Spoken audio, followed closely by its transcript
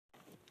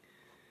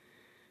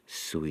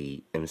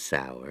sweet and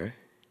sour,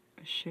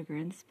 sugar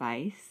and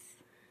spice,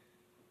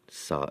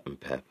 salt and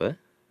pepper,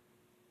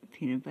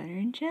 peanut butter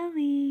and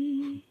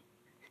jelly.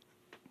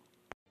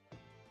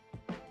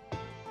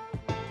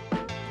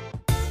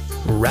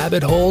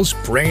 Rabbit holes,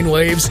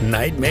 brainwaves,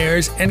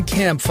 nightmares, and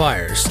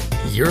campfires.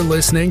 You're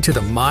listening to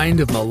the Mind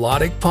of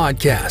Melodic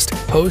podcast,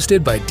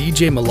 hosted by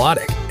DJ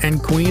Melodic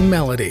and Queen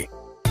Melody.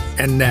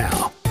 And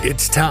now,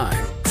 it's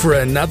time for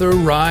another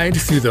ride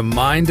through the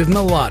Mind of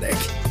Melodic.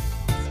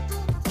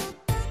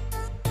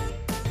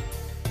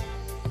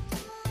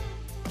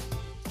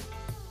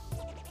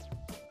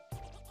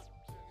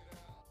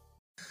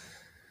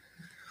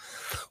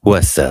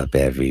 What's up,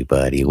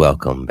 everybody?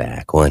 Welcome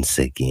back once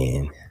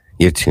again.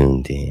 You're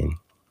tuned in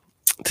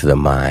to the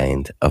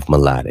Mind of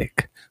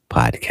Melodic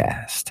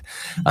podcast.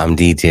 I'm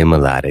DJ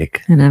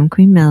Melodic. And I'm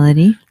Queen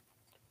Melody.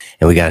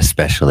 And we got a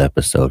special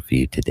episode for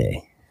you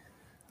today.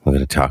 We're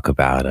going to talk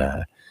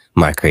about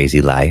my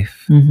crazy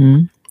life.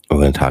 Mm-hmm.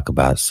 We're going to talk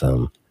about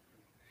some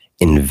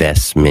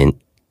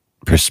investment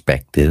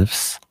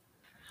perspectives.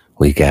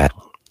 We got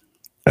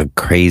a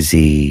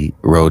crazy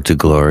road to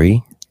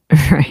glory.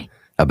 Right.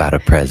 About a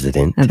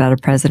president. About a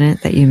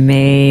president that you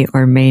may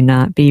or may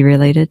not be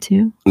related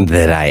to.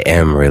 That I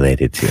am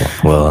related to.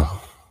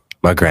 Well,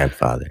 my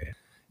grandfather.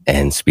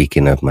 And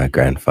speaking of my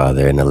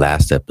grandfather, in the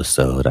last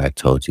episode, I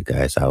told you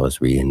guys I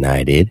was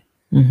reunited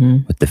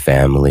with the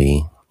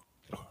family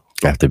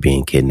after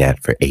being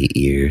kidnapped for 8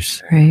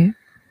 years. Right.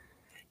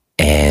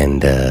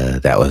 And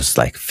that was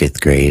like 5th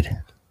grade.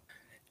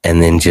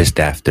 And then just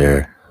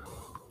after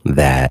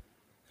that,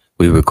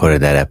 we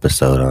recorded that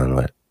episode on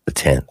the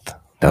 10th.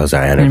 That was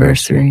our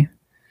anniversary.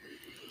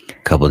 A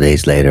couple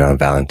days later, on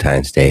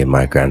Valentine's Day,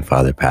 my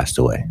grandfather passed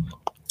away.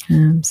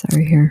 I'm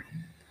sorry here.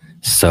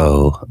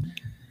 So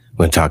we're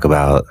going to talk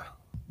about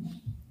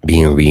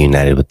being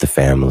reunited with the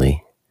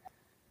family.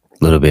 A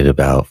little bit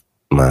about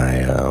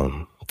my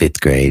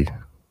 5th grade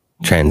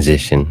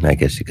transition, I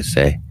guess you could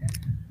say.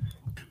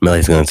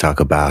 Melly's going to talk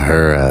about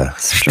her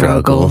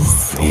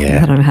struggles.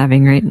 That I'm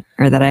having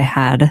or that I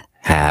had.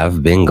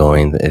 Have been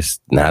going. It's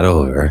not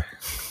over.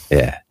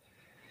 Yeah.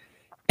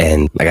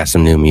 And I got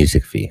some new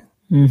music for you.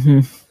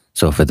 Mm-hmm.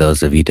 So for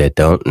those of you that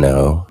don't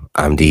know,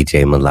 I'm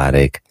DJ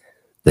Melodic,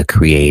 the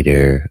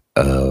creator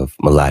of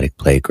Melodic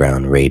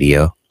Playground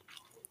Radio.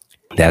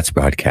 That's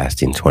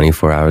broadcasting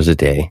 24 hours a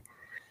day.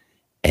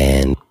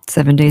 And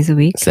 7 days a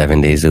week. 7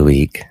 days a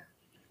week.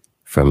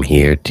 From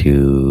here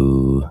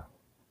to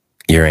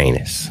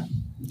Uranus.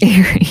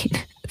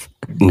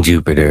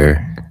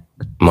 Jupiter,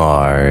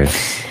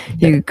 Mars.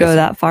 You go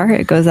that far?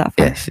 It goes that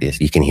far? Yes.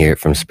 You can hear it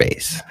from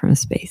space. From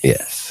space.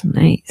 Yes.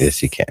 Nice.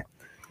 Yes, you can.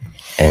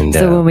 And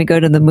so when we go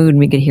to the moon,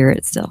 we could hear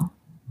it still.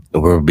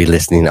 We'll be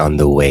listening on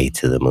the way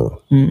to the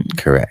moon.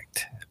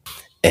 Correct.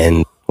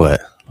 And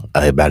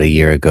about a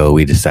year ago,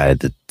 we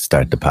decided to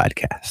start the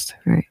podcast.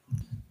 Right.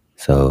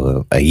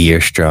 So a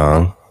year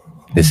strong.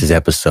 This is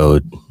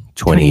episode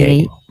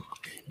 28.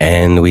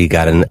 And we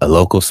got a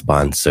local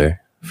sponsor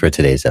for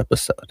today's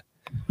episode.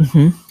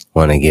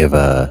 Want to give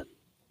a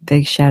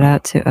big shout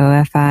out to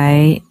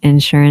OFI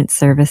Insurance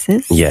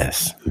Services.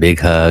 Yes. Big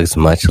hugs,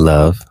 much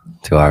love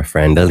to our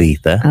friend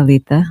Aletha.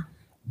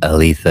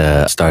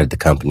 Aletha started the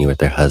company with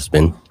her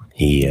husband.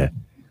 He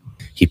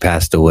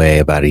passed away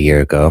about a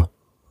year ago.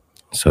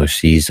 So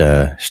she's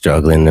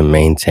struggling to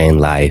maintain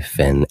life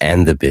and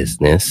the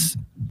business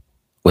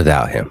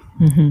without him,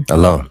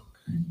 alone.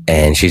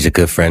 And she's a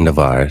good friend of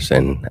ours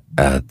and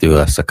threw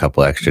us a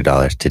couple extra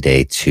dollars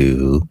today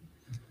to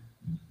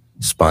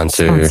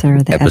sponsor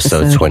the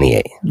episode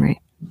 28. Right.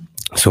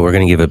 So we're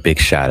going to give a big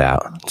shout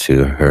out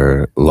to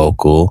her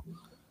local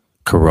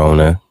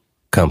Corona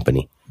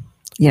company.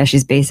 Yeah,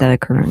 she's based out of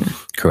Corona.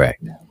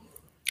 Correct.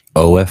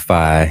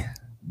 OFI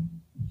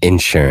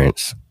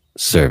Insurance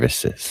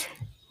Services.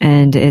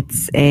 And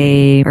it's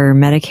for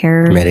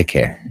Medicare?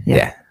 Medicare,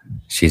 yeah.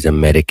 She's a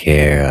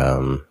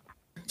Medicare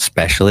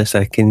specialist,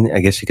 I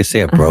guess you could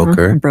say, a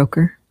broker. A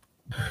broker.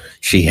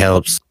 She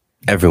helps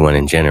everyone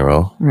in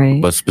general.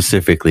 Right. But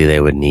specifically, they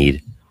would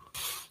need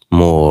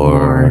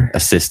more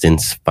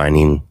assistance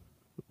finding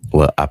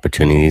what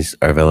opportunities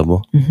are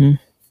available.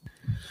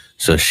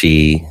 So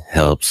she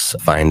helps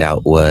find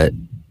out what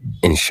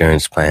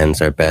insurance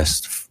plans are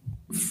best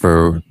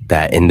for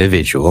that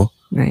individual.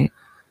 Right.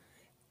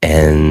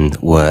 And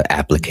what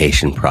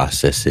application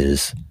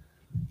processes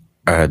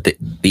are the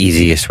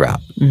easiest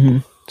route.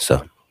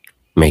 So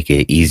make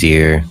it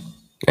easier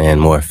and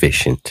more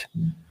efficient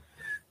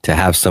to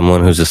have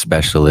someone who's a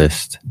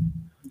specialist.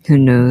 Who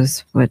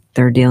knows what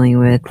they're dealing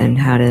with and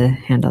how to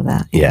handle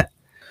that. Yeah.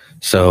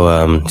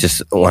 So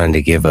just wanted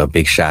to give a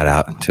big shout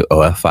out to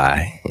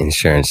OFI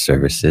Insurance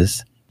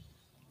Services.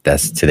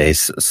 That's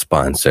today's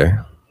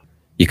sponsor.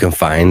 You can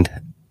find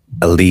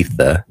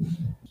Aletha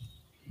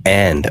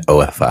and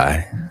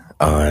OFI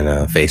on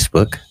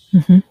Facebook.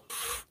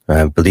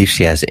 I believe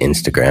she has an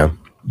Instagram,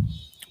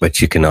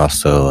 but you can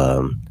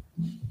also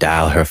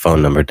dial her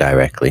phone number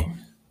directly.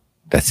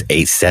 That's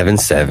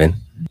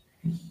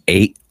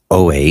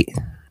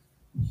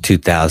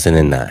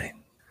 877-808-2009.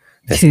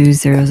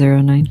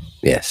 2009.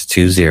 Yes,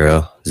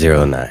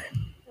 2009.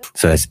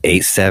 So that's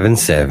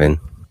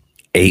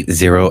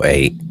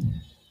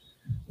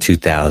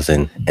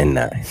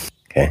 877-808-2009.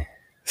 Okay.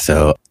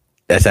 So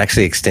that's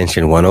actually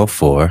extension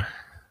 104,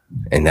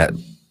 and that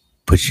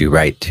puts you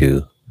right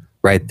through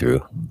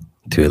to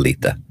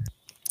Aletha.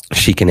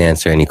 She can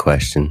answer any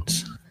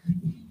questions.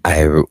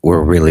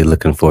 We're really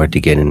looking forward to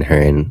getting her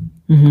in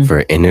for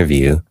an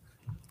interview.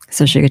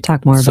 So she could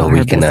talk more about her so we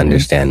can business.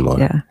 understand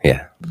more.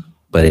 Yeah.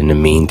 But in the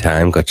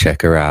meantime, go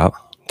check her out.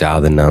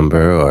 Dial the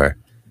number or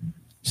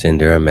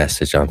send her a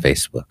message on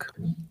Facebook.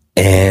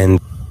 And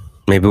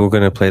maybe we're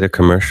going to play the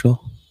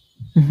commercial.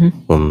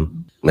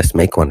 Let's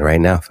make one right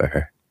now for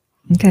her.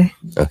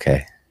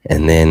 Okay.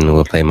 And then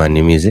we'll play my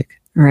new music.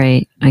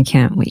 Right. I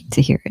can't wait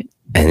to hear it.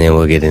 And then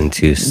we'll get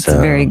into It's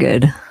very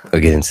good.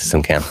 We'll get into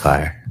some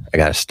campfire. I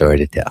got a story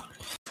to tell.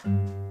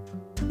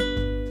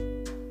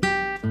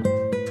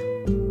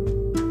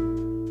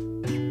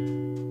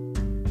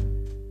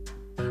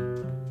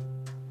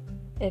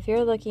 If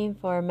you're looking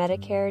for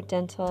Medicare,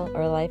 dental,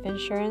 or life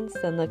insurance,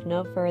 then look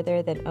no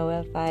further than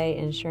OFI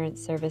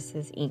Insurance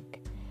Services, Inc.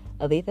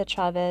 Aletha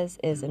Chavez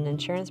is an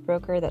insurance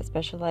broker that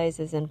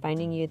specializes in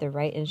finding you the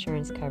right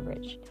insurance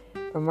coverage.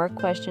 For more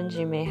questions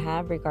you may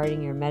have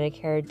regarding your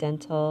Medicare,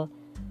 dental,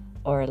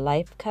 or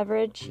life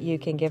coverage, you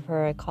can give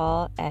her a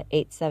call at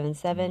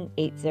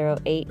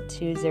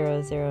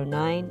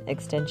 877-808-2009,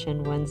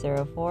 extension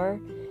 104.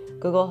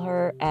 Google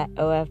her at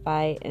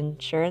OFI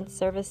Insurance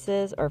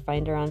Services or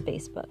find her on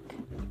Facebook.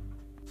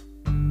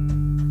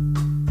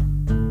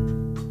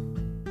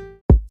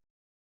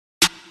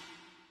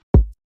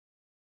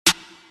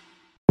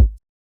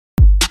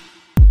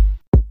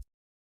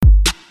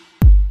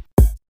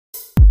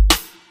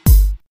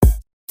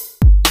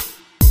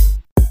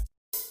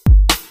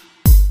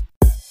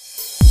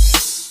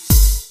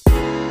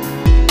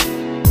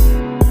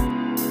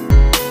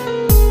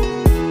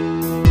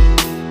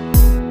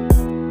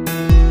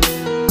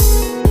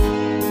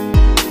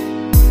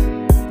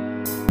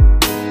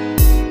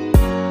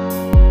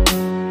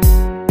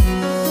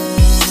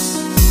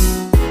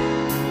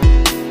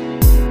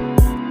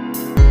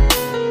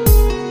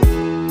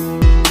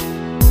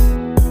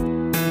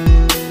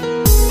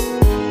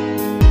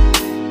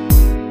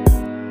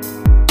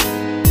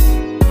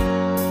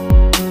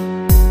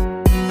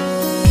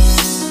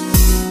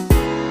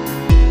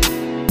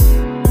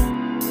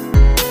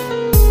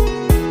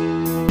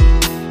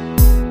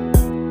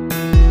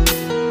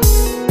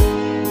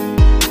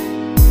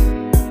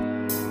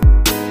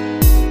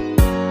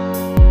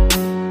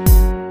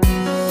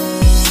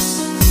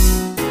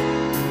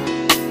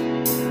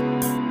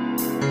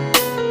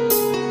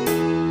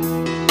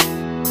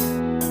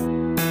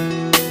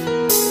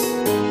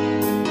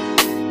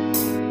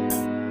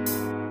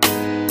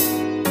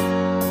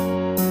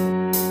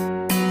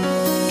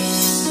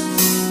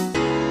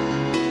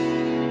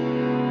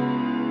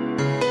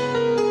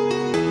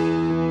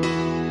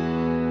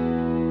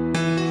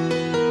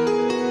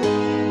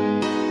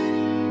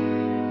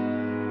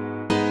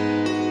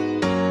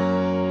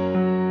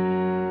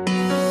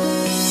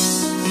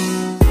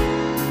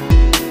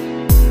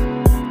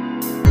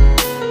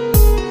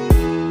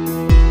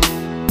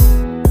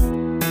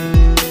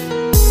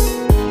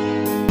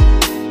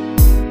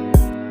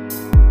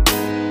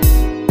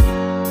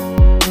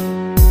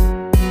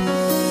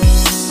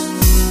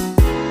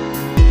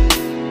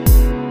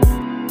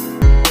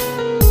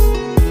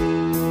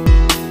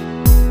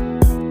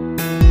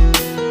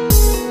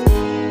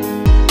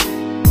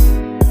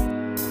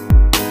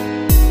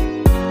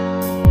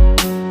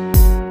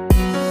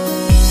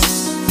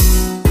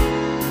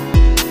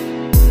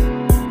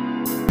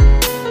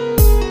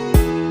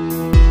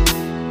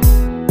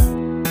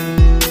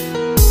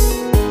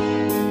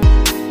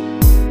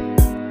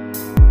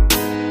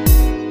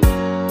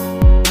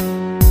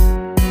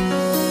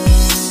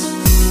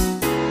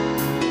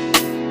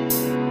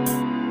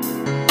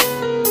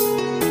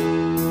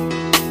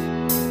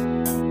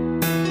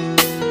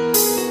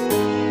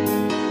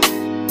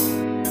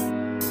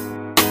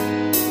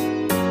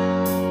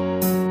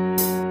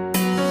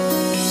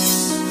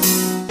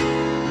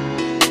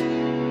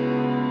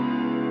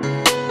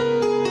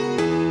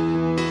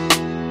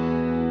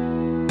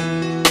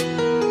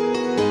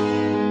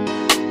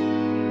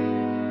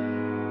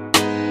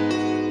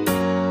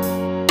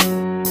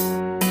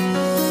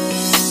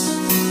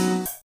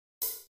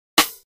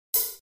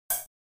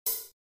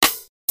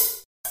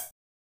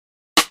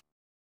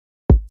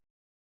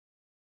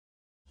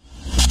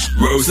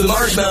 Roast the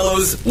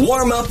marshmallows,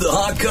 warm up the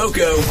hot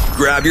cocoa,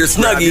 grab your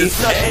Snuggie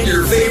and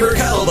your favorite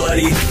cuddle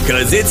buddy,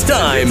 cause it's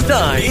time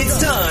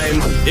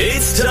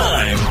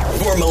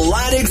for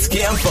Melodic's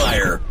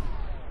Campfire.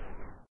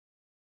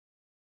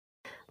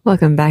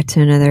 Welcome back to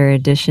another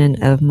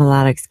edition of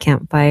Melodic's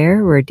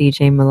Campfire, where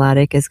DJ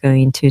Melodic is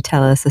going to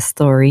tell us a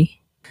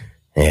story.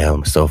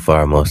 Yeah, so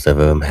far most of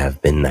them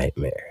have been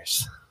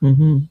nightmares.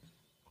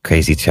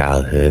 Crazy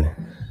childhood,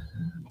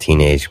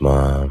 teenage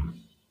mom.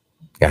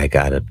 I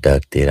got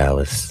abducted. I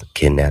was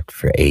kidnapped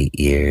for 8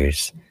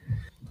 years.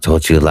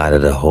 Told you a lot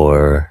of the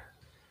horror.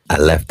 I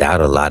left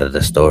out a lot of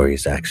the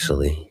stories,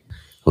 actually.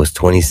 It was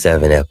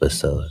 27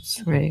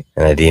 episodes. Right.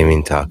 And I didn't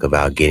even talk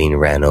about getting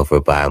ran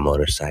over by a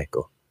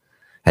motorcycle.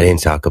 I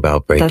didn't talk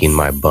about breaking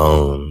my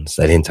bones.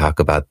 I didn't talk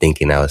about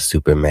thinking I was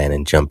Superman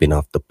and jumping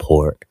off the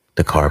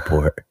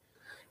carport.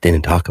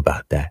 Didn't talk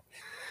about that.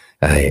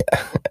 I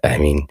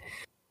mean,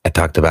 I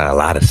talked about a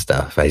lot of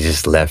stuff. I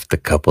just left a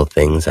couple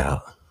things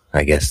out.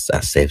 I guess I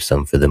saved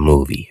some for the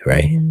movie,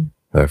 right?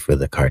 Mm-hmm. Or for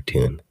the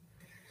cartoon.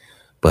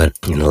 But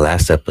in the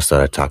last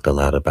episode, I talked a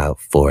lot about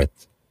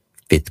 5th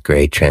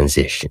grade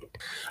transition.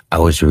 I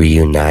was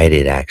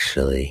reunited,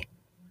 actually,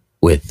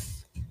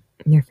 with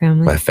your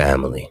family. My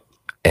family.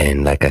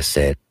 And like I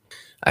said,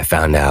 I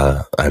found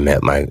out I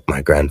met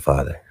my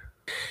grandfather.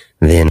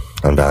 Then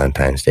on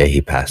Valentine's Day,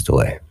 he passed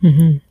away.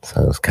 Mm-hmm.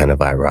 So it was kind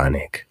of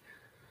ironic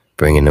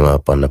bringing him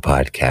up on the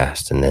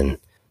podcast. And then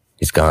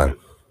he's gone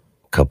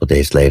a couple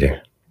days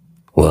later.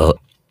 Well,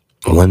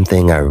 one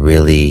thing I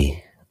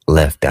really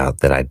left out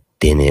that I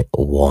didn't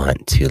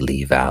want to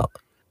leave out,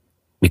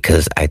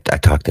 because I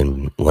talked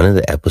in one of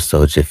the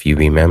episodes, if you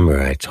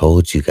remember, I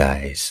told you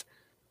guys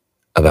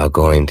about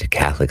going to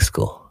Catholic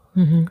school.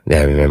 Mm-hmm. Do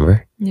I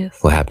remember? Yes.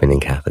 What happened in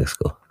Catholic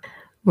school?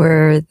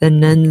 Where the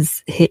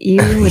nuns hit you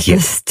with the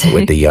stick.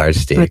 With the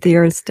yardstick. With the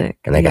yardstick.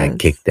 And I got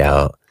kicked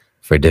out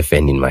for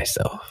defending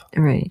myself.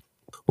 Right.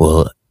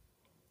 Well,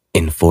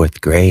 in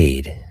 4th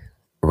grade,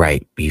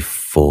 right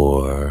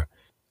before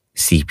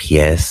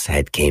CPS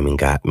had came and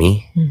got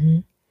me, mm-hmm.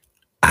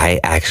 I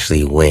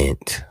actually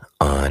went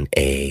on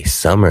a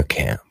summer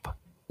camp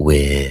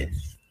with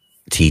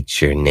a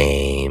teacher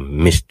named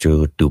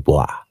Mr.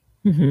 Dubois.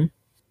 Mm-hmm.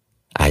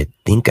 I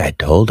think I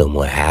told him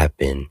what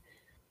happened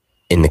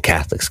in the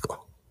Catholic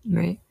school.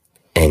 Right.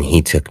 And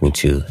he took me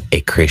to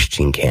a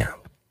Christian camp.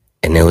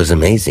 And it was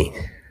amazing.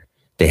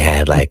 They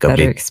had like a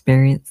better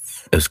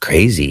experience. It was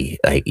crazy.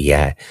 Like,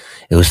 yeah,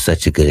 it was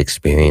such a good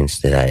experience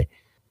that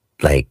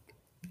I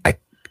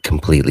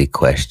completely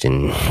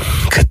questioned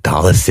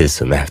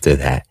Catholicism after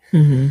that.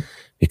 Mm-hmm.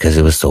 Because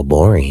it was so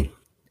boring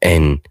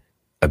and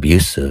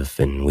abusive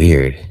and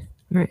weird,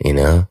 right. You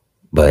know?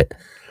 But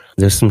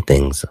there's some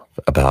things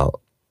about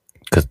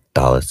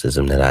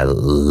Catholicism that I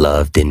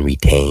loved and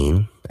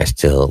retain. I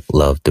still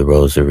love the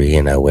rosary,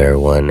 and I wear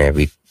one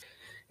every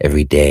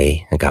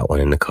day. I got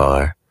one in the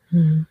car.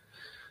 Mm-hmm.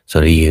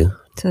 So do you?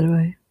 So do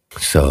I.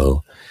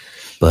 So,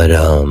 but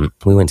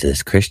we went to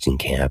this Christian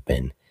camp,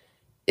 and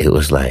it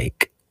was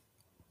like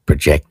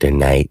projector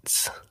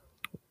nights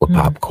with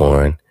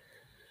popcorn,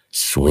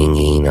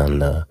 swinging on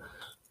the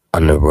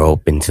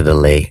rope into the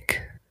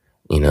lake.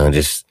 You know,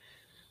 just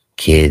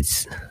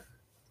kids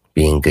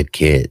being good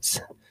kids.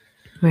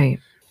 Right.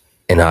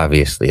 And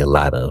obviously a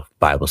lot of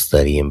Bible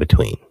study in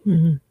between.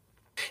 Mm-hmm.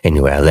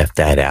 Anyway, I left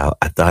that out.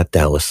 I thought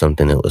that was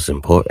something that was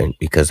important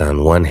because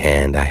on one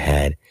hand,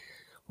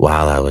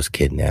 while I was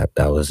kidnapped,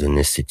 I was in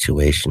this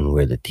situation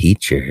where the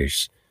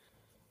teachers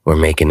were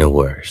making it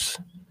worse.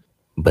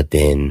 But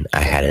then I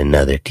had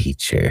another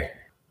teacher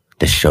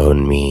that showed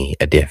me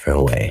a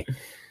different way,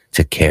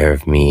 took care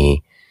of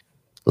me,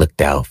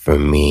 looked out for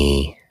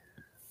me,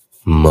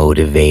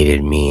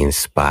 motivated me,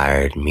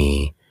 inspired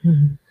me.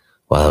 Mm-hmm.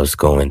 While I was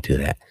going through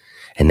that.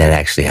 And that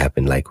actually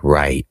happened like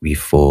right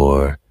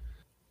before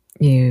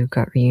you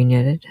got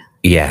reunited.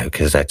 Yeah,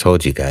 because I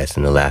told you guys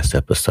in the last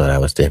episode I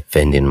was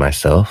defending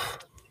myself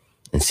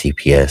and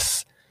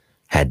CPS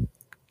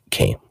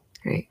came.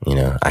 Right. You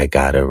know, I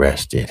got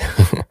arrested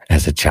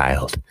as a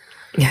child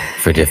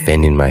for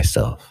defending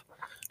myself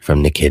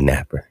from the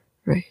kidnapper.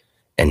 Right.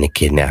 And the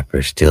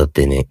kidnapper still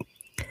didn't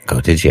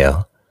go to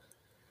jail.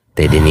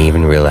 They didn't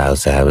even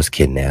realize that I was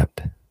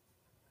kidnapped.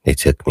 They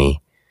took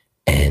me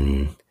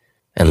and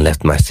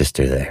left my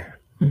sister there.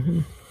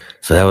 Mm-hmm.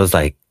 So that was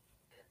like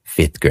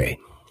 5th grade.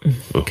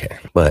 Mm-hmm. Okay.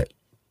 But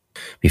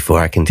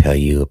before I can tell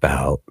you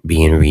about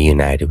being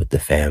reunited with the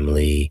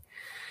family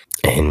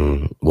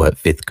and what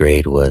 5th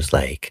grade was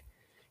like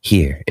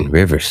here in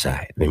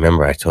Riverside,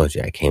 remember I told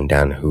you I came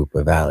down to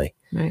Hooper Valley.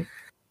 Right.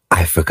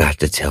 I forgot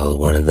to tell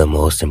one of the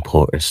most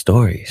important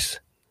stories,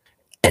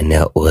 and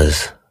that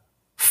was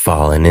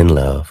falling in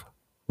love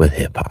with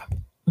hip hop.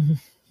 Mm-hmm.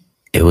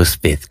 It was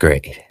 5th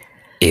grade.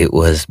 It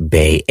was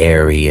Bay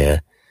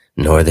Area,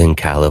 Northern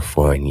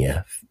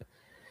California.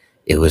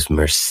 It was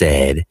Merced.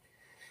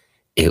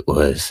 It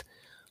was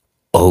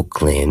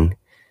Oakland.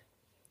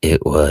 I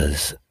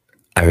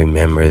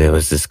remember there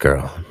was this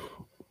girl.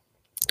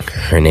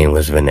 Her name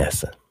was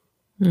Vanessa.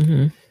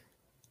 Mm-hmm.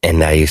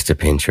 And I used to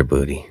pinch her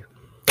booty.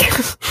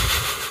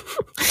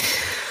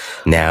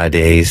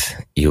 Nowadays,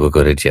 you will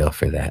go to jail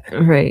for that.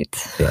 Right.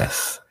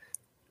 Yes.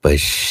 But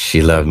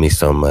she loved me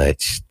so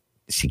much.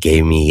 She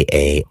gave me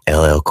a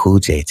LL Cool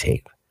J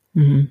tape.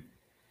 Mm-hmm.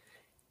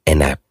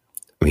 And I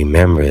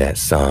remember that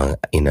song,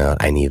 you know,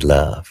 I Need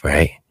Love,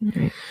 right?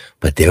 Mm-hmm.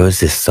 But there was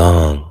this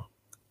song,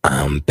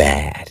 I'm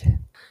Bad.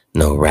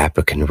 No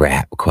rapper can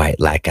rap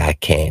quite like I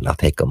can. I'll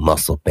take a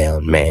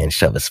muscle-bound man,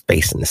 shove his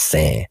face in the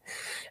sand.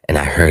 And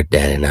I heard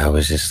that and I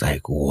was just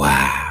like,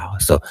 wow.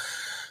 So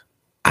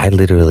I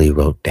literally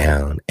wrote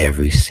down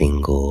every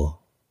single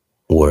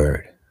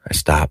word. I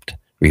stopped,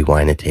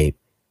 rewind the tape,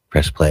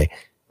 press play,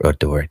 wrote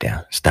the word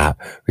down.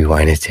 Stop,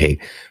 rewind the tape,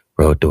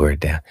 wrote the word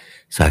down.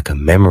 So I could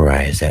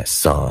memorize that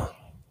song.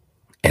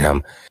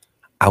 And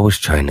I was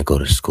trying to go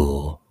to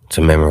school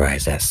to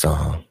memorize that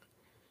song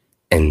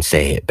and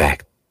say it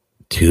back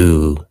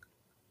to,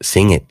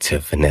 sing it to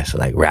Vanessa,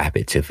 like rap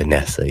it to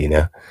Vanessa, you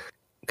know?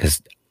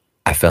 Because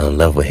I fell in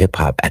love with hip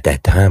hop. At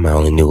that time, I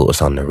only knew what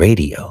was on the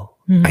radio.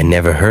 I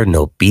never heard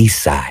no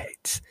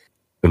B-sides.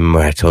 Remember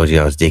I told you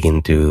I was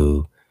digging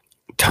through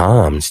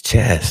Tom's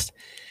chest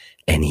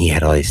and he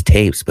had all these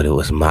tapes, but it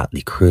was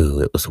Motley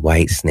Crue, it was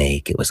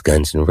Whitesnake, it was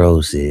Guns N'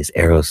 Roses,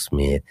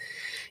 Aerosmith,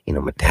 you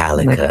know,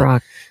 Metallica. Like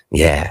rock.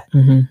 Yeah.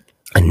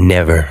 I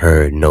never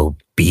heard no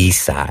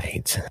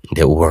B-sides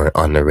that weren't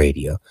on the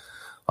radio.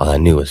 All I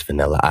knew was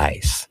Vanilla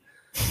Ice,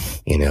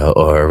 you know,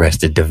 or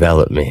Arrested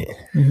Development,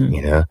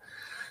 you know.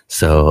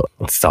 So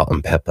Salt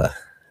and Pepper,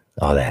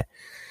 all that.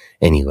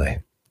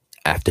 Anyway,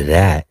 after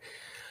that,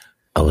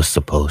 I was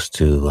supposed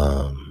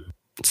to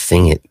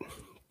sing it,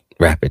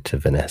 rap it to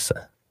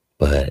Vanessa.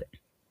 But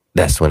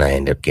that's when I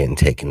ended up getting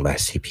taken by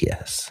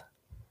CPS.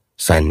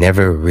 So I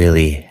never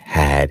really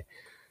had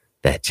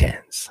that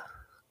chance,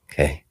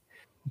 okay,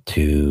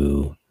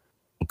 to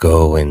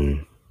go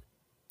and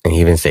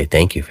even say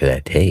thank you for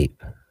that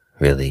tape,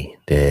 really,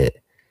 that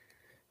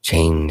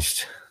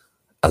changed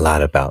a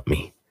lot about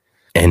me.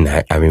 And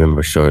I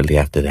remember shortly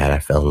after that, I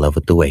fell in love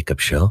with The Wake Up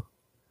Show.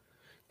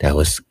 That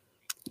was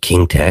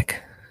King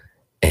Tech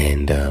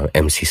and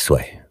MC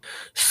Sway.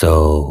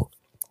 So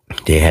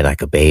they had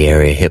like a Bay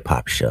Area hip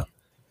hop show.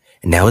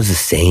 And that was the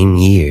same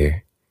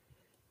year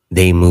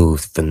they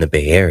moved from the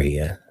Bay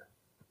Area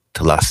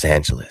to Los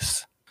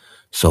Angeles.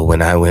 So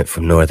when I went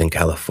from Northern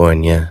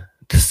California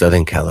to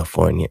Southern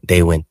California,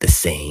 they went the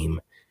same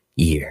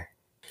year.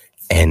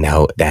 And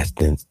now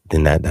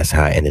that's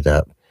how I ended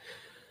up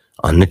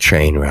on the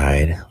train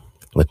ride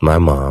with my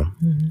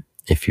mom.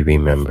 If you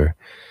remember,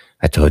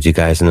 I told you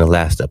guys in the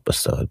last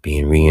episode,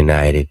 being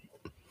reunited,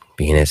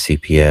 being at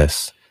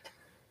CPS,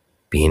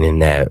 being in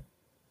that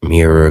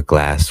mirror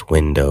glass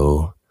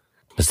window.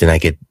 But then I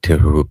get to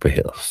Jurupa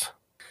Hills.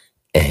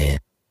 And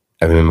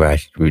I remember,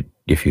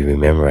 if you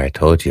remember, I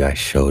told you I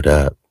showed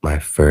up my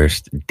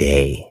first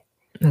day.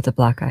 With the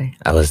black eye.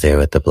 I was there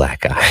with the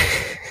black eye.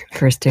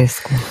 First day of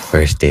school.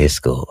 First day of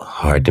school.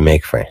 Hard to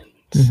make friends.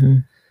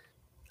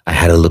 I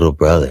had a little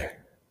brother.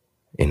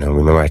 You know,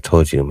 remember I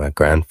told you my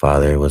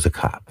grandfather was a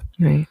cop.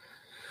 Right.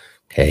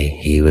 Okay.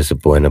 He was a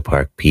Buena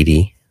Park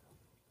PD,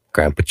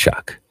 Grandpa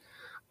Chuck.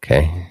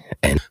 Okay.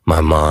 And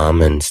my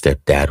mom and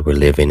stepdad were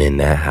living in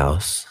that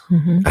house.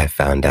 I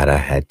found out I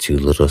had two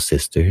little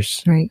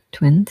sisters. Right.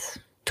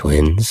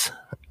 Twins.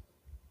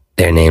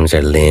 Their names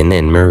are Lynn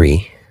and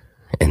Marie.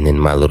 And then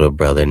my little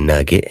brother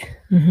Nugget.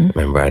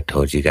 Remember I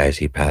told you guys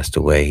he passed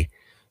away.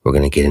 We're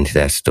going to get into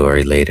that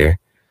story later.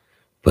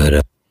 But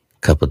a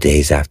couple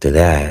days after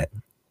that,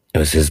 it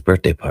was his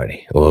birthday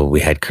party. Well,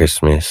 we had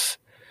Christmas,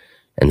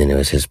 and then it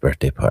was his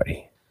birthday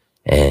party.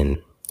 And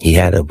he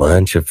had a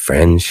bunch of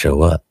friends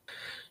show up.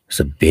 It was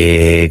a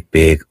big,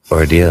 big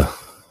ordeal.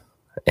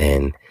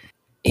 And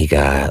he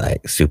got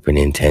like Super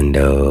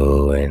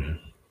Nintendo,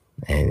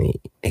 and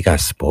he got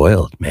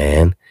spoiled,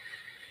 man.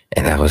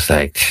 And I was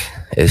like,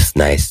 it's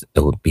nice. It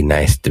would be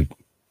nice to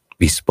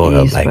be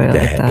spoiled like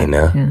that, you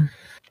know?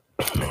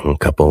 Yeah. A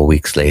couple of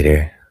weeks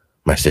later,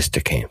 my sister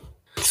came.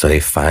 So they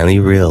finally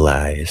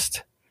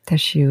realized that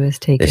she was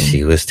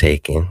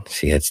taken.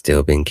 She had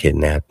still been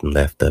kidnapped and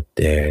left up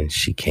there, and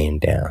she came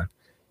down.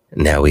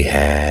 Now we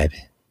had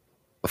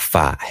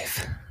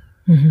 5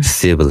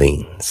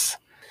 siblings.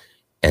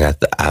 And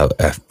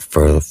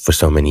for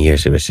so many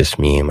years, it was just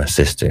me and my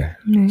sister.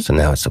 So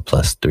now it's a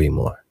plus 3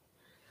 more.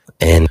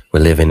 And we're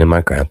living in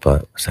my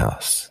grandpa's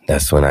house.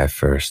 That's when I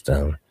first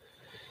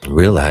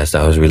realized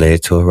I was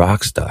related to a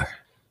rock star.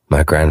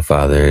 My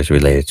grandfather is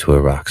related to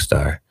a rock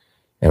star.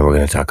 And we're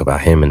going to talk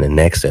about him in the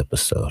next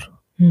episode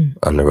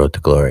on the Road to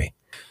Glory.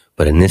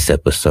 But in this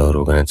episode,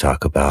 we're going to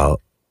talk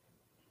about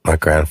my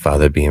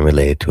grandfather being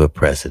related to a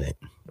president.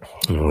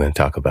 And we're going to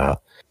talk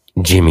about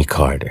Jimmy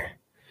Carter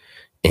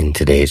in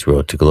today's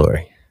Road to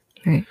Glory.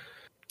 Right.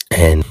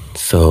 And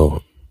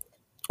so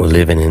we're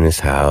living in this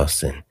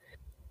house, and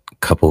a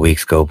couple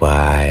weeks go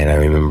by, and I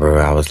remember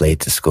I was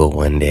late to school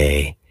one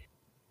day,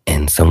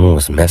 and someone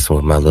was messing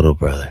with my little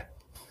brother.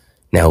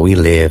 Now, we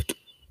lived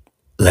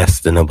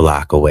less than a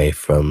block away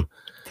from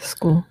the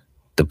school,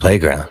 the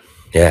playground.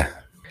 Yeah.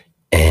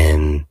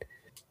 And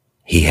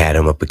he had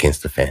him up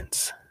against the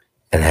fence.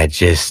 And I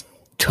just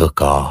took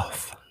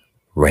off,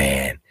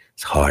 ran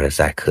as hard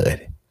as I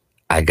could.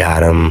 I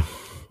got him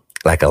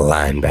like a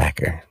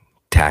linebacker.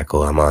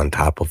 Tackle, I'm on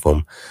top of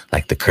him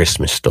like the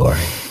Christmas Story.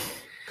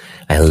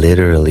 I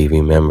literally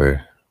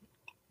remember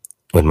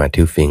with my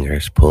 2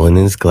 fingers pulling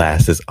his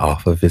glasses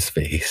off of his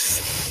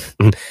face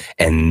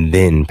and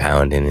then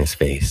pounding his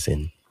face.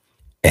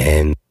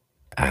 And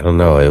I don't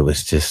know, it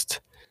was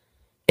just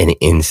an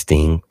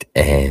instinct.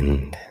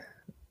 And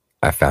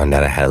I found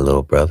out I had a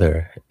little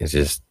brother. It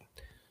just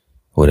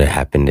would have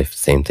happened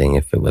if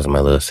it was my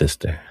little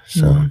sister.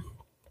 So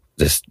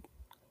just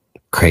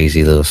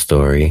crazy little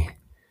story.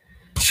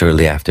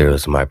 Shortly after, it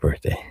was my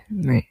birthday.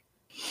 Right.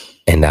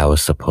 And I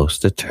was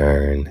supposed to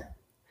turn,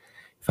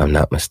 if I'm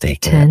not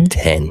mistaken,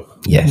 10.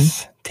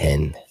 Yes,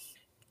 10.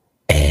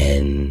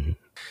 And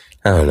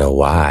I don't know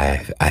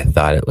why. I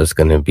thought it was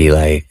going to be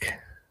like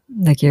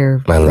your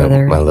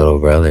brother. My little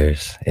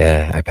brothers.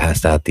 Yeah, I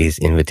passed out these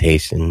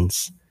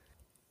invitations.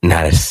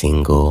 Not a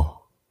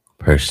single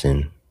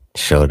person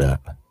showed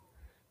up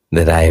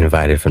that I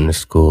invited from the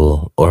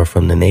school or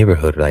from the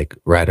neighborhood, like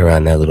right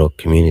around that little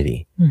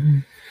community. Mm-hmm.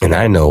 And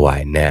I know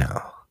why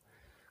now,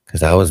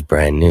 because I was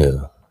brand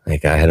new.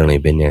 Like, I had only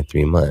been there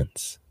 3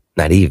 months,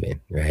 not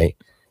even, right?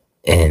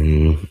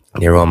 And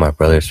they were all my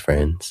brother's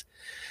friends.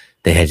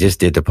 They had just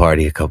did the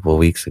party a couple of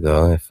weeks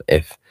ago,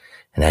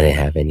 and I didn't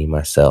have any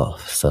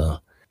myself. So,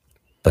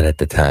 but at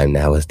the time,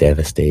 that was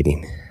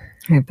devastating.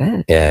 I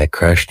bet. Yeah, it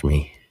crushed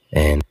me,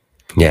 and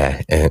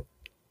yeah, it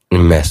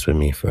messed with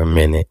me for a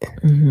minute.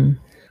 Mm-hmm.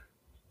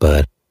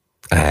 But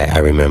I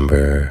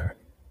remember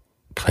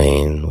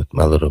playing with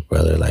my little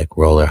brother, like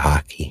roller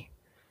hockey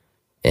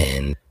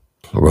and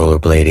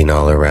rollerblading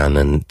all around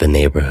the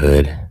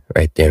neighborhood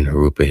right there in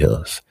Harupa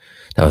Hills.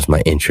 That was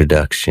my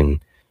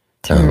introduction.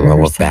 I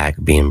was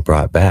being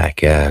brought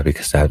back, yeah,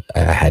 because I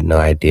had no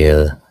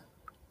idea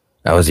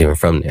I was even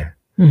from there.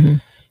 Mm-hmm.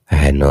 I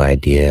had no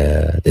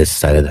idea this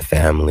side of the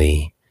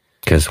family,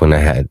 because when I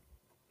had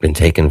been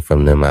taken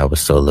from them, I was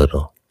so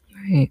little.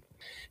 Right.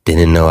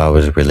 Didn't know I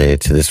was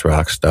related to this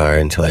rock star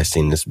until I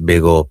seen this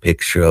big old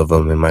picture of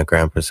him in my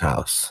grandpa's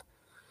house.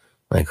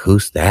 Like,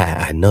 who's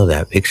that? I know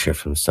that picture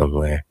from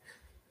somewhere.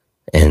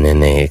 And then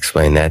they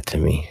explained that to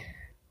me.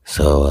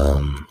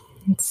 So,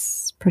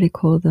 it's pretty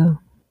cool, though.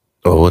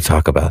 Well, we'll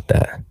talk about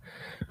that.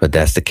 But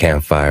that's the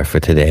campfire for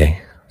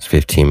today. It's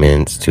 15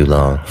 minutes too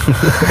long.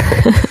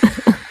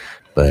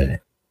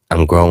 But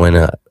I'm growing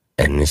up,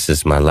 and this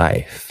is my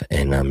life.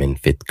 And I'm in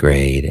 5th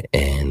grade.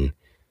 And,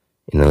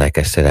 like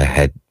I said, I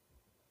had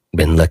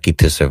been lucky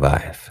to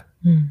survive.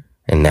 Mm.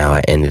 And now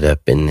I ended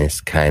up in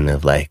this kind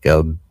of like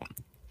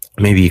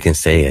maybe you can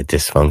say a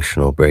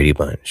dysfunctional Brady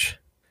Bunch.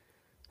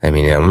 I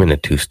mean, I'm in a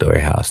 2-story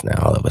house now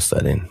all of a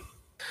sudden.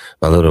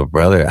 My little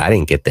brother, I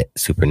didn't get that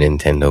Super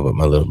Nintendo, but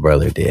my little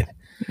brother did.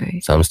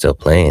 Right. So I'm still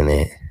playing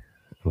it,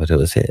 but it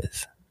was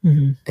his.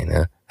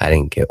 Mm-hmm. I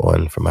didn't get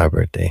one for my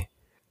birthday.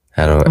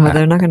 Well,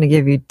 they're not going to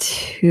give you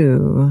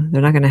 2.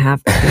 They're not going to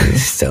have to.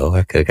 So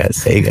I could have got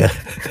Sega.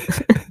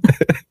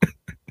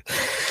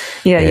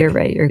 Yeah, you're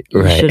right. You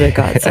should have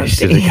got something. I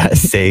should have got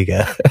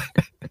Sega.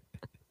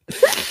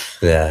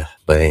 Yeah,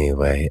 but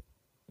anyway,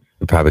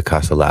 it probably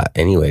cost a lot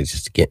anyway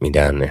just to get me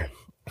down there.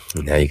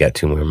 Now you got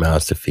 2 more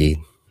mouths to feed,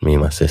 me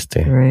and my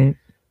sister. Right.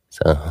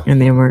 So,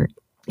 and they weren't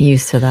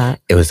used to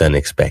that. It was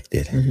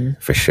unexpected,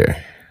 for sure.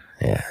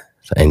 Yeah.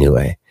 So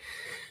anyway,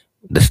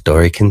 the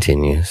story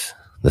continues.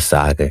 The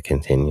saga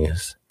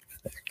continues.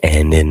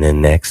 And in the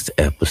next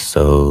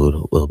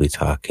episode, we'll be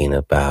talking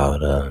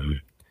about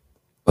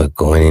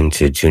going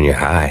into junior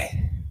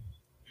high.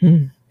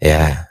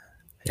 Yeah.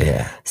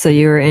 So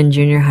you were in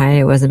junior high.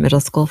 It wasn't middle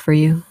school for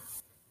you?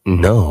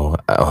 No.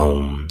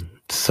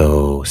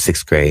 So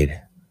 6th grade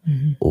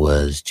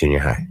was junior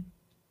high.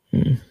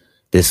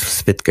 This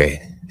was 5th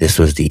grade. This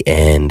was the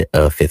end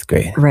of 5th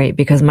grade. Right.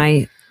 Because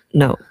I'm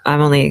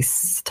only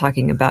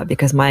talking about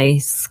because my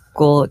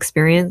school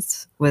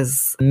experience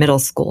was middle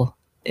school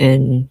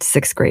in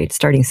 6th grade,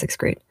 starting 6th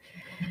grade.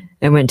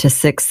 I went to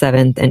 6th,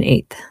 7th, and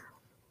 8th.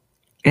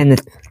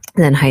 And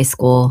then high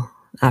school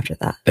after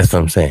that. That's what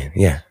I'm saying.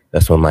 Yeah.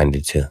 That's what mine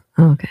did too.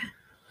 Oh, okay.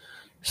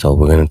 So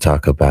we're going to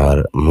talk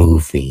about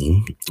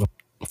moving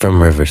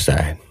from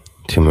Riverside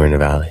to Moreno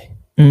Valley.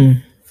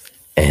 And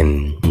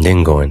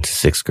then going to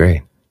 6th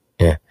grade.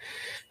 Yeah.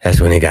 That's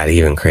when it got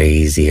even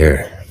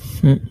crazier.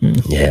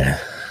 Yeah.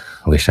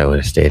 I wish I would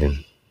have stayed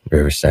in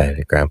Riverside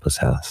at Grandpa's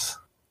house.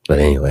 But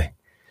anyway.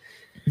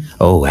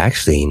 Oh,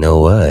 actually, you know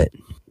what?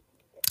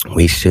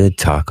 We should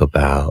talk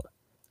about,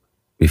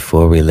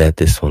 before we let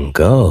this one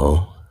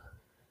go,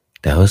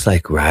 that was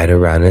like right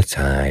around the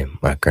time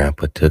my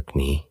grandpa took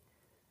me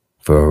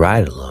for a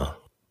ride along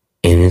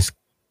in his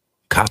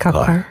cop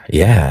car.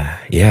 Yeah.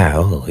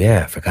 Oh,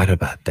 yeah. I forgot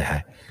about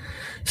that.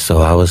 So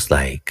I was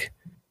like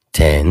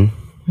 10,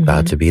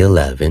 about to be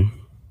 11,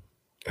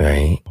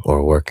 right?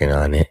 Or working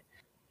on it.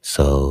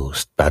 So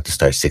about to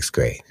start 6th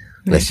grade.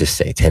 Let's just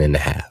say 10 and a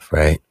half,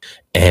 right?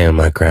 And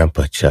my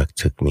grandpa Chuck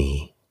took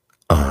me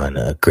on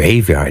a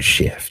graveyard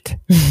shift.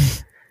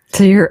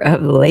 So you're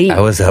up late.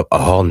 I was up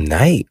all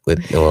night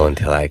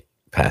until I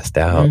passed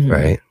out,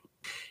 right?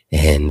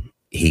 And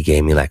he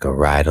gave me like a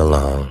ride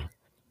along.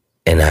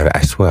 And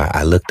I swear,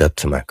 I looked up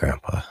to my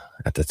grandpa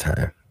at the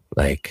time.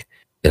 Like,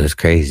 it was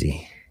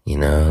crazy,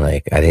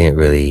 like I didn't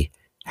really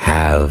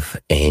have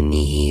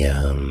any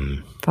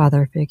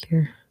father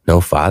figure.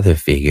 No father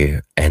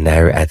figure. And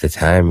I, at the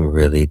time,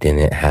 really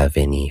didn't have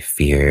any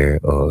fear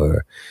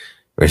or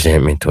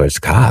resentment towards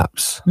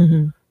cops.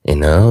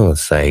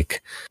 It's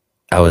like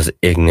I was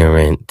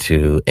ignorant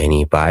to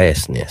any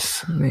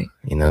biasness. Right.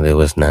 There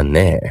was none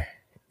there,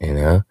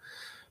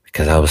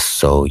 because I was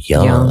so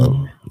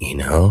young.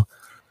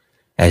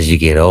 as you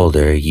get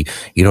older, you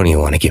don't even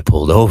want to get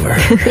pulled over,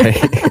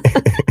 right?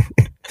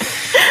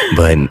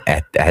 But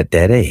at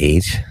that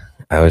age,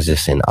 I was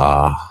just in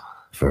awe,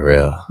 for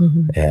real.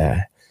 Mm-hmm.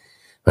 Yeah.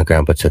 My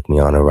grandpa took me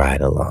on a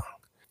ride along.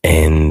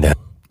 And,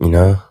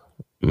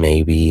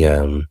 maybe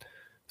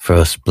for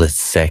a split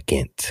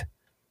second,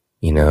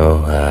 he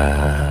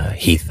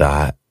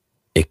thought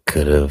it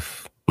could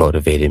have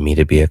motivated me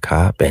to be a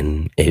cop.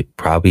 And it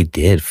probably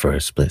did for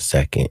a split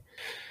second.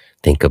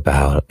 Think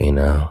about,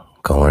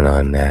 going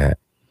on that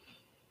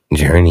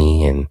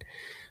journey and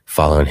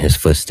following his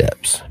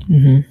footsteps.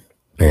 Mm-hmm.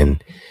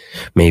 And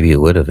maybe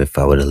it would have if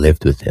I would have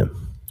lived with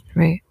him.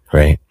 Right.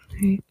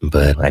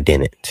 But I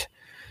didn't.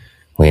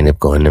 We ended up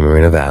going to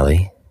Moreno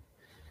Valley.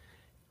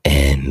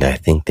 And I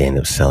think they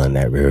ended up selling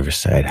that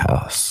Riverside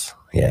house.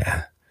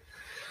 Yeah.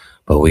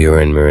 But we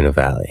were in Moreno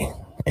Valley.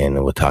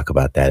 And we'll talk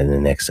about that in the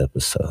next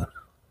episode.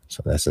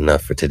 So that's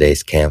enough for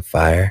today's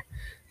campfire.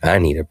 I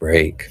need a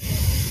break.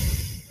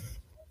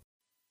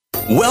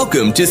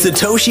 Welcome to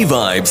Satoshi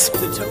Vibes,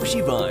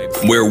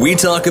 where we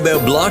talk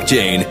about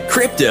blockchain,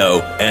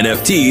 crypto,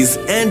 NFTs,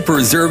 and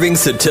preserving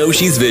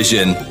Satoshi's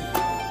vision.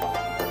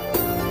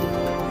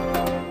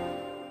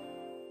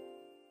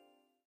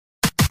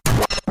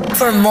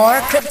 For more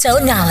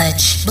crypto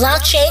knowledge,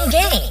 blockchain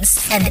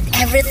games, and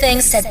everything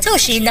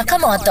Satoshi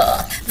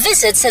Nakamoto,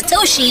 visit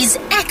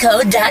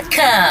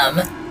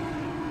satoshisecho.com.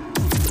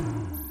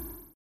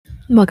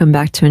 Welcome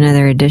back to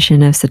another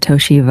edition of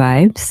Satoshi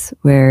Vibes,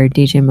 where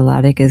DJ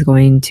Melodic is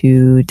going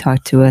to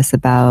talk to us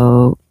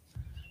about...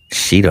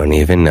 She don't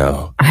even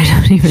know. I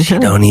don't even know. She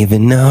don't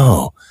even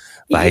know.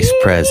 Vice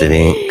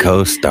President,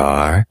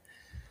 co-star.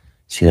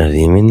 She doesn't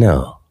even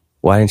know.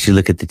 Why didn't you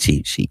look at the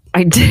cheat sheet?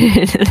 I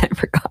did, and I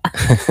forgot.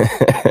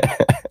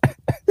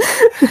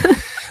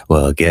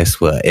 Well,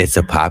 guess what? It's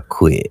a pop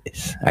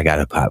quiz. I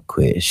got a pop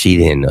quiz. She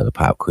didn't know the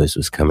pop quiz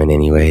was coming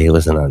anyway. It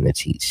wasn't on the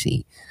cheat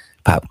sheet.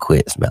 Pop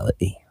quiz,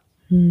 Melody.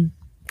 All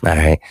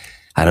right.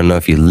 I don't know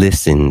if you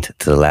listened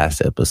to the last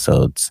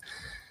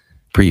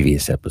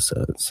previous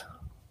episodes,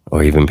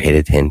 or even paid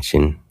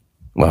attention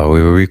while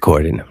we were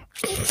recording them.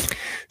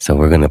 So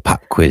we're going to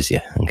pop quiz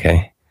you.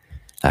 Okay.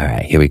 All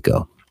right. Here we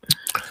go.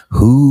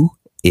 Who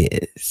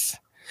is...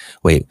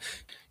 Wait,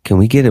 can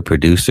we get a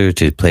producer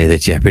to play the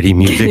Jeopardy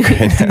music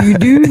right now?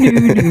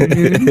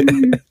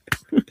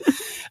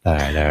 All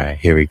right.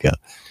 Here we go.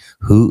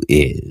 Who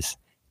is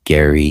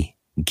Gary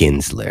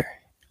Gensler?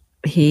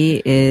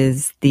 He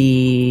is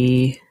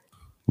the...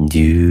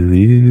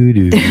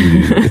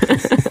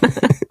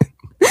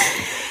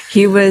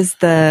 He was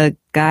the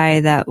guy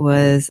that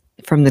was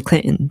from the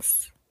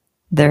Clintons.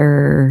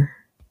 They're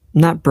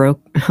not broke.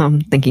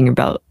 I'm thinking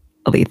about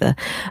Aletha.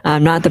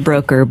 Not the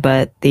broker,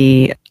 but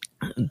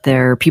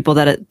they're people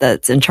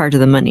that's in charge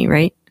of the money,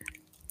 right?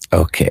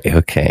 Okay.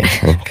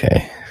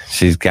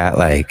 She's got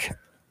like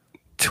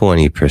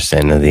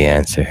 20% of the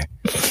answer.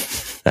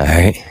 All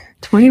right.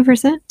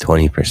 20%?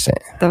 20%.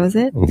 That was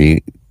it? You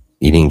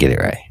didn't get it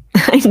right.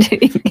 I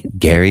didn't.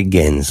 Gary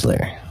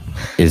Gensler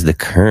is the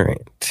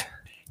current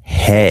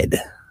head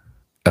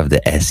of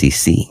the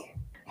SEC.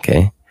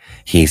 Okay.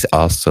 He's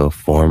also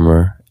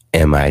former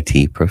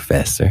MIT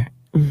professor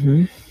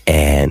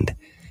and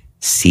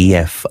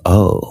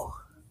CFO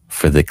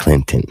for the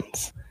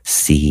Clintons.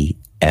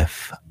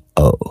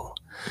 CFO.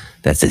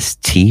 That's his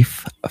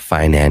chief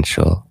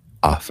financial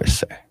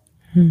officer.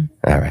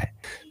 All right.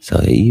 So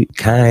you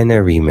kind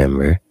of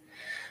remember,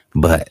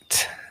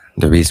 but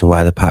the reason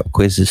why the pop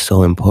quiz is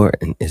so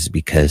important is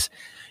because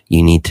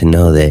you need to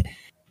know that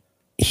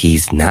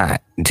he's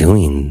not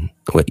doing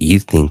what you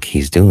think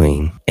he's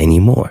doing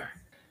anymore.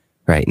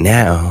 Right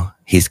now,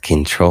 he's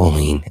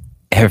controlling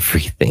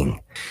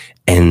everything.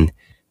 And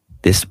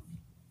this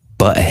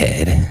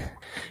butthead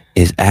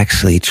is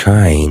actually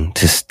trying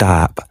to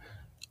stop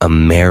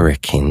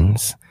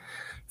Americans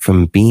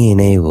from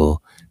being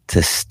able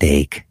to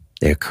stake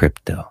their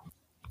crypto.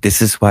 This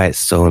is why it's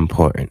so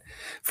important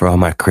for all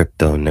my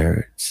crypto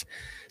nerds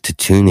to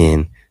tune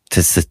in to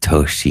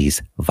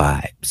Satoshi's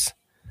Vibes.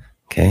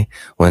 Okay?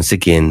 Once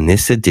again,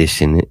 this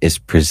edition is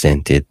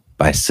presented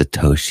by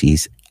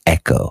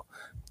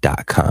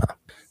Satoshi'sEcho.com.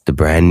 The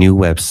brand new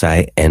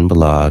website and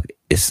blog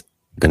is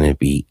going to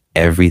be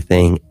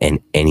everything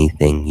and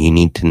anything you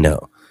need to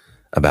know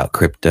about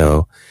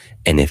crypto,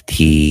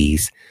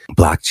 NFTs,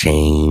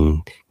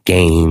 blockchain,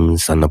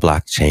 games on the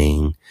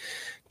blockchain,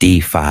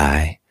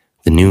 DeFi,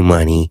 the new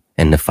money,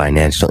 and the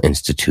financial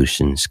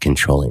institutions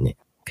controlling it.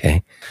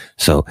 Okay.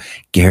 So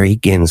Gary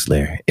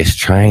Gensler is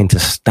trying to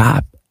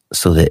stop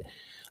so that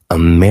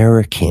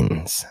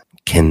Americans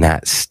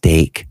cannot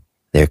stake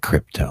their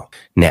crypto.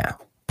 Now,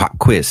 pop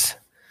quiz.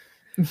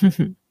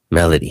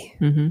 Melody,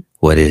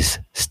 what is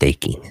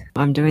staking?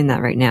 I'm doing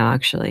that right now,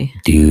 actually.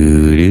 Do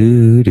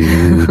you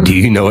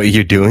know what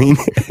you're doing?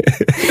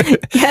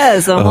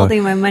 Yes, I'm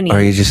holding my money. Or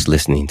are you just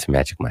listening to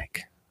Magic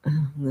Mike?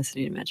 I'm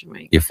listening to Magic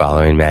Mike. You're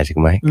following Magic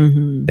Mike?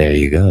 There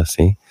you go,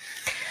 see?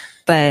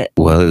 But...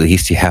 Well, at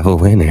least you have a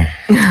winner.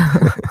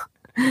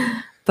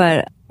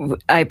 But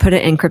I put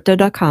it in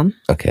crypto.com.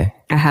 Okay.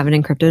 I have it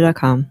in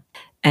crypto.com.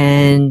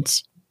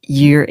 And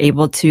you're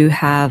able to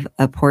have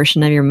a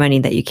portion of your money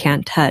that you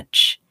can't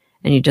touch,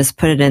 and you just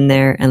put it in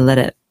there and let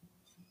it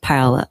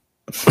pile up.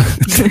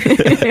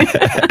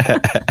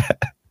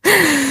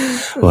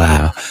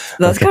 Wow.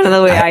 That's kind of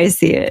the way I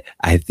see it.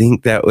 I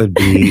think that would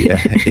be,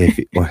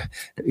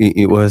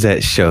 what was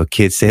that show?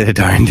 Kids Say the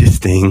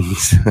Darndest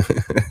Things.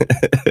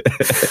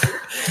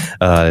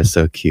 Oh, that's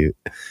so cute.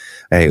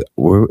 Hey,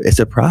 it's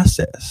a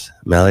process.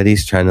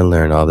 Melody's trying to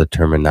learn all the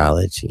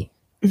terminology.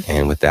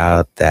 And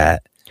without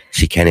that,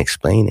 she can't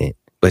explain it.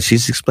 But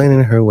she's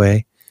explaining it her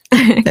way.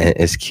 And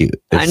it's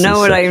cute. I know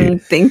what I'm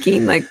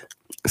thinking. Like,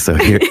 so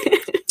here,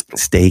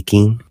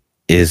 staking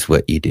is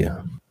what you do.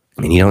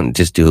 And you don't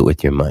just do it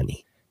with your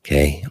money.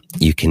 Okay.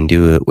 You can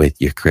do it with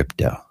your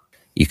crypto.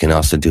 You can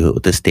also do it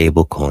with the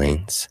stable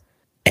coins.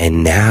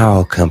 And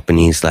now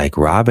companies like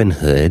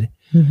Robinhood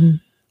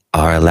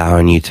are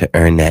allowing you to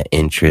earn that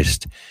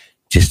interest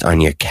just on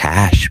your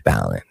cash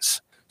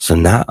balance. So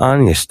not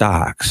on your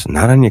stocks,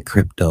 not on your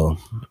crypto,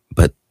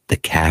 but the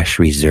cash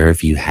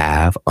reserve you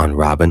have on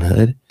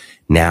Robinhood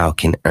now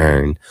can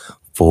earn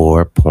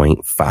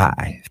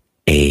 4.5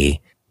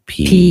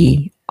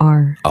 APR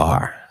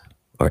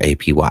or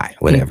APY,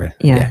 whatever.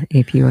 Yeah,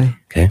 APY.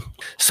 Okay.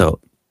 So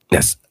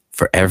that's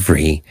for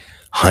every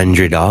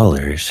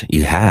 $100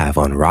 you have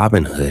on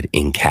Robinhood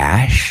in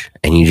cash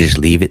and you just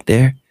leave it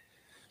there,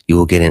 you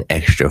will get an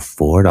extra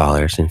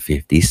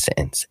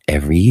 $4.50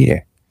 every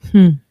year.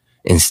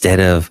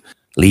 Instead of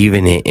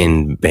leaving it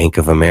in Bank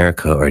of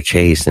America or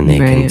Chase and they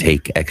can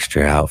take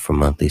extra out for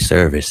monthly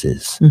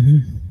services.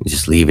 You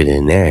just leave it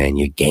in there and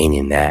you're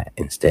gaining that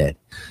instead.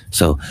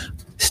 So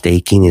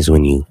staking is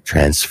when you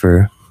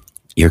transfer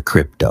your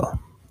crypto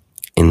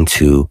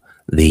into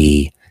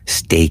the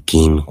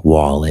staking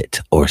wallet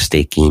or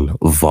staking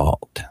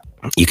vault.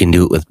 You can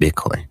do it with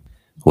Bitcoin.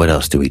 What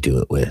else do we do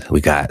it with?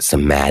 We got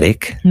some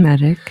Matic.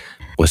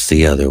 What's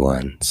the other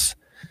ones?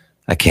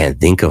 I can't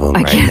think of them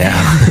right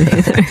now.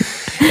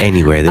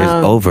 Anyway,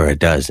 there's over a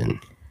dozen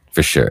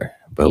for sure.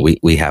 But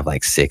we have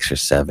like 6 or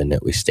 7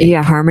 that we stake.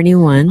 Yeah, Harmony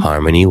One,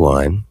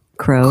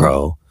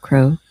 Crow,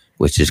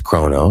 which is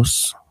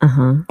Kronos,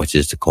 which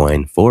is the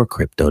coin for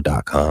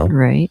Crypto.com.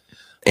 Right.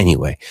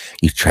 Anyway,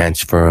 you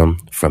transfer them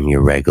from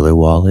your regular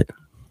wallet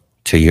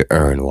to your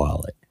Earn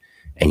wallet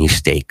and you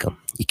stake them.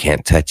 You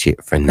can't touch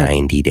it for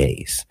 90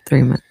 days.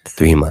 3 months.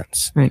 3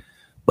 months. Right.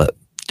 But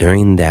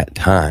during that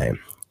time,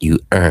 you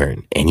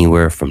earn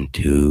anywhere from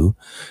 2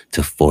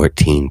 to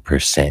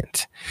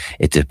 14%.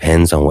 It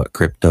depends on what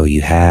crypto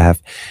you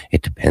have.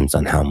 It depends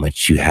on how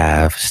much you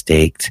have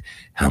staked,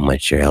 how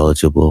much you're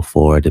eligible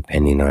for,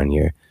 depending on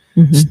your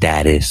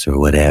status or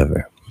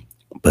whatever.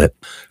 But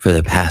for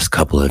the past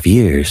couple of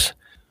years,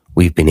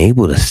 we've been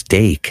able to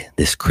stake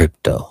this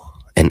crypto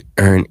and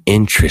earn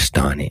interest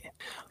on it.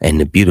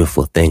 And the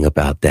beautiful thing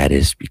about that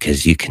is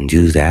because you can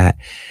do that,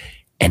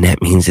 and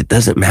that means it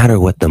doesn't matter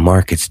what the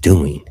market's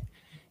doing.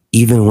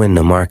 Even when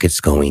the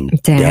market's going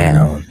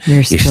down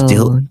you're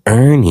still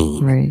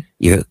earning. Right.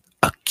 You're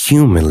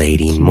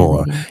accumulating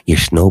more. Your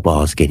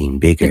snowball's getting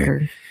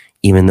bigger.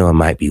 Even though it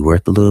might be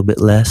worth a little bit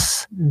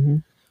less,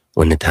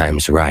 when the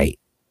time's right,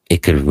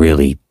 it could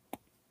really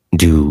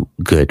do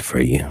good for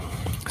you.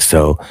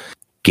 So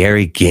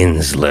Gary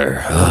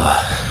Gensler,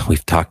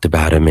 we've talked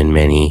about him in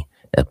many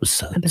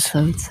episodes.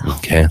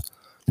 Okay.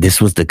 This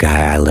was the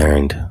guy I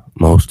learned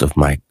most of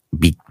my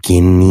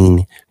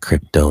beginning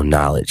crypto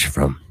knowledge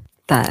from.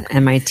 That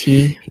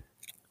MIT.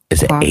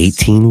 It's an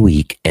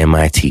 18-week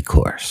MIT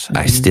course.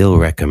 I still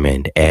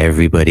recommend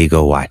everybody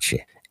go watch it.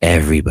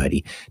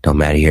 Everybody. Don't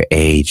matter your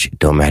age.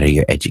 Don't matter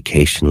your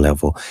education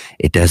level.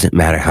 It doesn't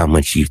matter how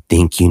much you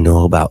think you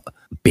know about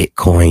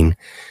Bitcoin.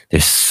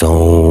 There's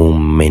so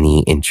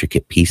many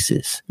intricate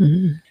pieces.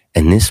 And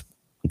this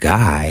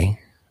guy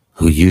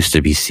who used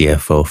to be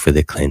CFO for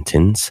the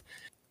Clintons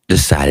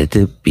decided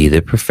to be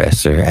the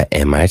professor at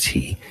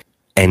MIT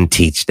and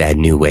teach that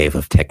new wave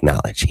of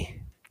technology.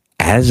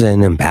 As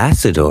an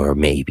ambassador,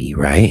 maybe,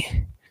 right?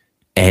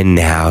 And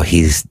now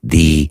he's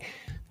the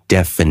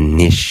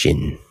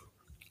definition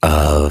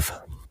of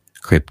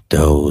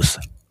crypto's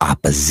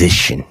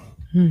opposition.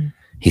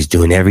 He's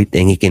doing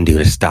everything he can do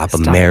to stop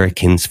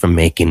Americans from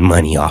making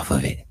money off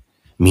of it.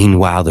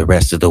 Meanwhile, the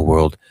rest of the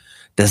world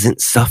doesn't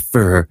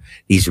suffer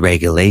these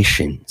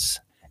regulations.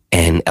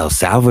 And El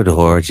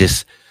Salvador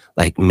just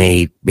like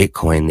made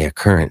Bitcoin their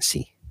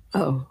currency.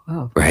 Oh.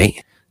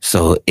 Right?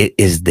 So it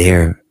is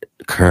their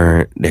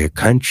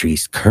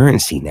country's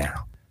currency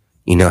now.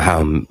 You know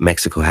how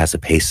Mexico has a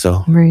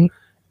peso? Right.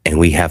 And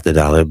we have the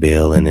dollar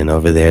bill, and then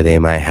over there they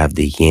might have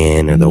the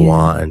yen or the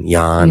yuan.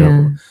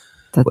 Or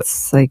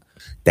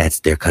that's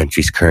their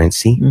country's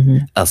currency.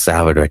 El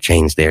Salvador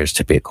changed theirs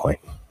to Bitcoin.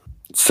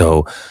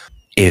 So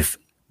if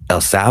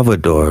El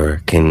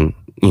Salvador can,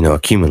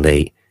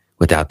 accumulate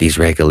without these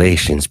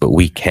regulations, but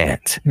we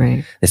can't,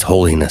 right, it's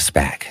holding us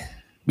back.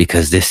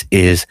 Because this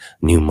is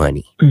new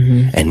money.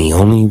 And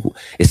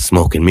it's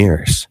smoke and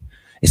mirrors.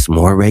 It's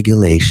more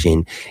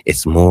regulation.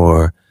 It's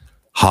more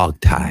hog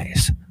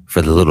ties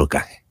for the little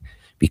guy.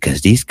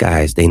 Because these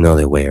guys, they know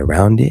their way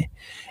around it.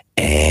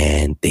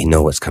 and they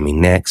know what's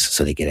coming next,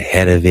 so they get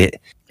ahead of it.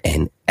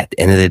 And at the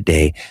end of the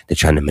day, they're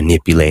trying to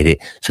manipulate it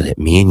so that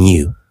me and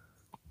you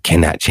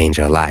cannot change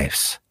our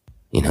lives.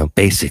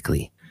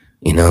 Basically,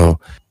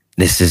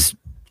 this is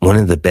one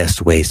of the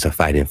best ways to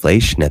fight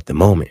inflation at the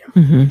moment.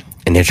 And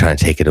they're trying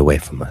to take it away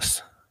from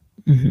us.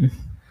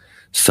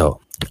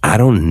 So I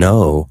don't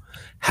know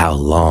how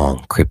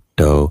long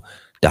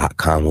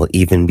Crypto.com will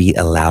even be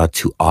allowed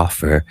to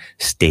offer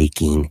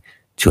staking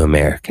to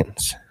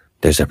Americans.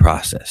 There's a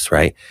process,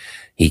 right?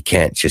 He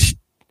can't just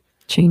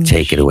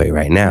take it away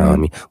right now. I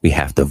mean, we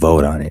have to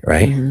vote on it,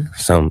 right?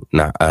 Some,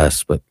 not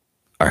us, but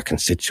our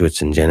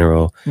constituents in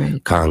general,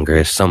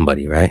 Congress,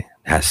 somebody, right,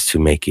 has to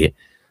make it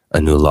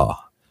a new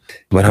law.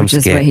 But I'm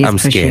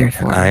scared.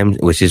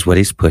 Which is what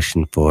he's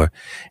pushing for.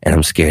 And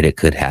I'm scared it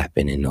could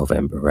happen in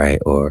November, right?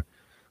 Or a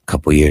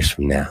couple years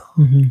from now.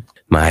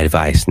 My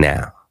advice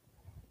now,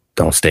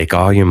 don't stake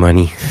all your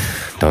money.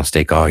 Don't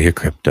stake all your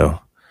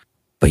crypto.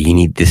 But you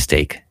need to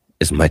stake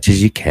as much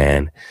as you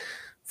can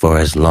for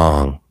as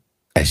long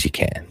as you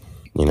can.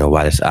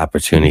 While this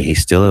opportunity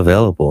is still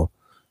available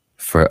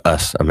for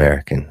us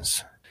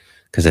Americans.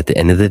 Because at the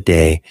end of the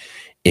day,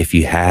 if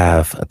you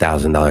have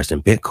 $1,000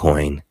 in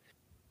Bitcoin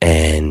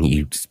and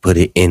you put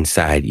it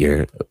inside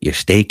your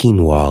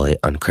staking wallet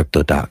on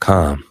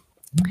Crypto.com,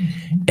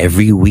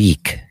 every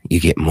week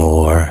you get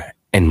more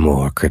and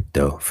more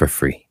crypto for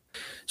free.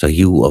 So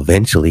you will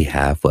eventually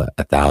have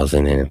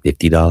 $1,050,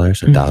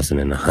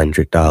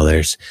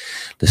 $1,100.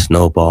 The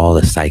snowball,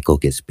 the cycle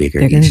gets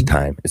bigger each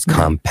time. It's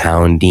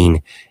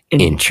compounding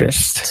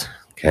interest.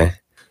 Okay.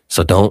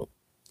 So don't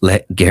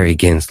let Gary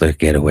Gensler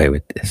get away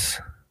with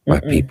this. My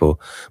people,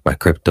 my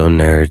crypto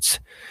nerds,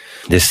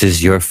 this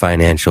is your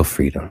financial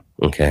freedom.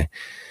 Okay.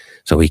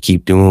 So we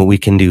keep doing what we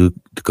can do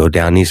to go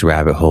down these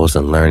rabbit holes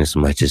and learn as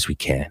much as we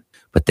can.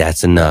 But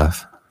that's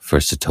enough for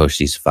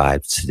Satoshi's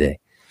Vibes today.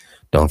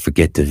 Don't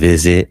forget to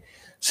visit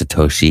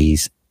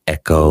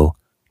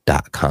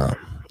Satoshi'sEcho.com.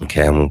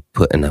 Okay, I'm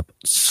putting up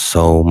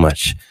so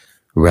much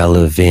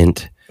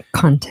relevant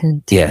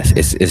content. Yes,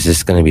 it's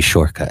just going to be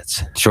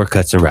shortcuts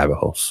and rabbit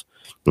holes,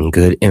 and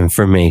good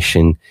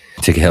information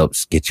to help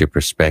get your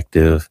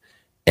perspective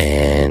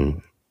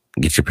and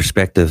get your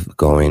perspective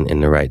going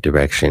in the right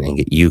direction and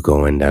get you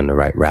going down the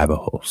right rabbit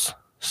holes.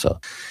 So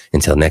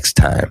until next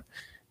time.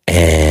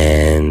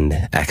 And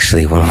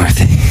actually, one more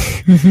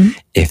thing.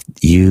 If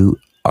you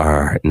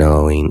are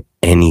knowing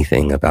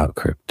anything about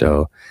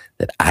crypto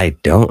that I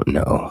don't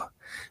know,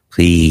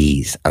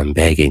 please, I'm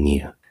begging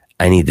you,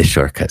 I need the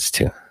shortcuts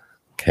too.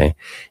 Okay.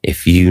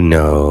 If you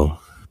know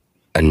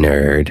a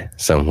nerd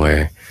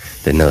somewhere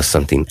that knows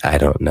something I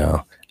don't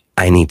know,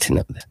 I need to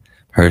know that.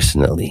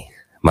 Personally,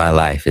 my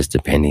life is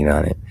depending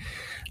on it.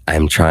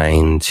 I'm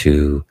trying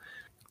to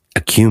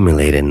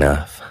accumulate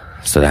enough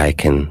so that I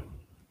can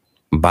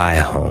buy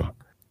a home,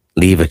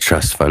 leave a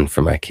trust fund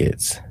for my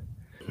kids.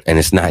 And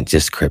it's not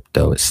just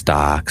crypto, it's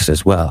stocks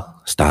as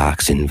well.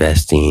 Stocks,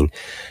 investing,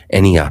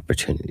 any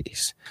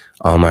opportunities.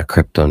 All my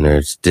crypto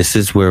nerds, this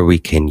is where we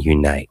can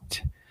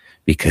unite,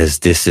 because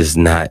this is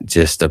not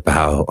just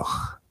about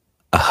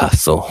a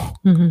hustle.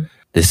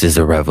 This is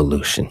a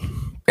revolution.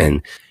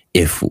 And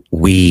if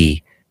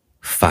we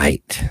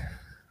fight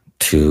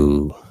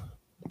to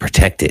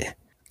protect it,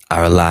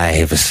 our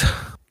lives,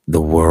 the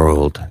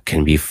world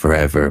can be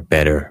forever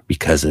better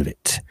because of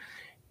it.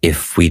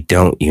 If we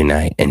don't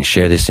unite and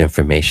share this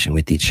information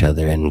with each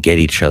other and get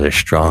each other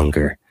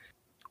stronger,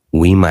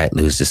 we might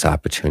lose this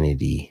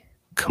opportunity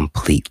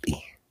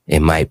completely.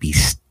 It might be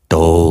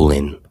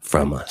stolen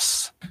from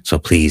us. So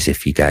please,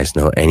 if you guys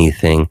know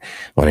anything,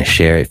 want to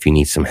share, if you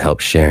need some help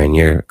sharing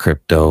your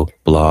crypto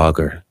blog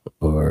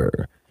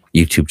or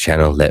YouTube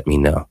channel, let me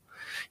know.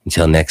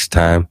 Until next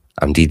time,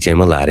 I'm DJ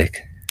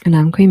Melodic. And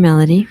I'm Queen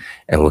Melody.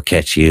 And we'll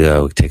catch you.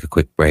 We'll take a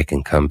quick break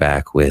and come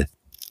back with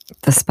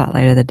the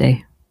Spotlight of the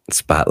Day.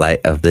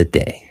 Spotlight of the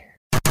Day.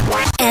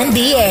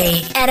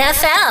 NBA,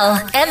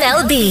 NFL,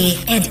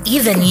 MLB, and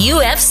even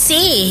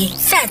UFC.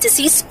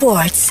 Fantasy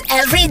sports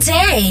every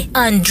day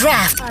on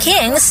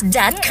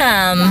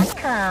DraftKings.com.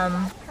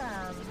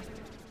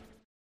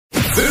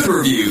 Food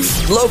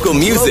reviews, local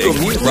music,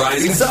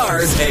 rising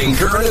stars, and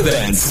current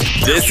events.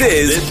 This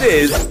is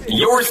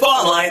your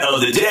Spotlight of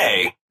the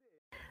Day.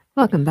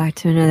 Welcome back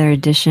to another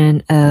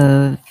edition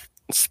of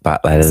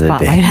Spotlight of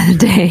the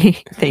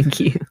Day. Thank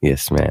you.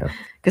 Yes, ma'am.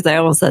 Because I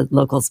almost said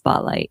local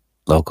spotlight.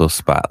 Local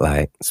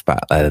spotlight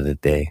of the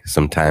day.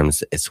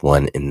 Sometimes it's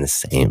one in the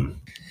same.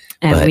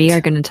 And we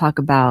are going to talk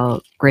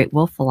about Great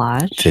Wolf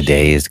Lodge.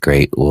 Today is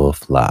Great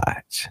Wolf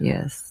Lodge.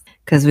 Yes.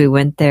 Because we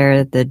went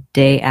there the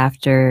day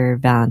after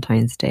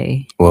Valentine's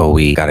Day. Well,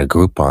 we got a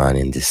Groupon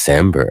in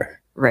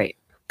December. Right.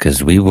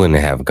 Because we wouldn't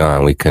have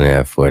gone. We couldn't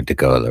afford to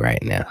go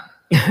right now.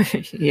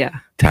 Yeah.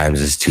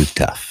 Times is too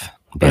tough.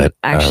 But and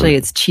actually,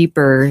 it's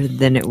cheaper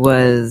than it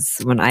was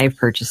when I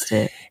purchased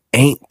it.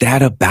 Ain't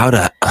that about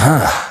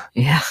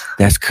Yeah.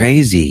 That's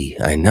crazy.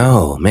 I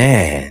know,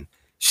 man.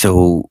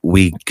 So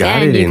we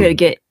got and you could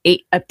get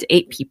up to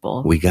 8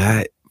 people. We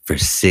got for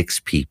 6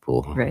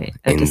 people. Right.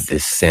 In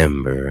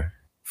December.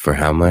 For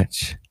how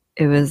much?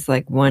 It was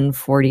like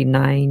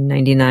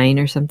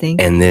 $149.99 or something.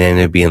 And then it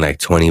ended up being like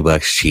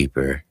 $20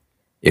 cheaper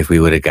if we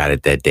would have got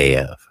it that day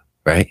of,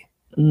 right?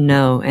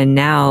 No, and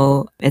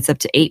now it's up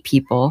to 8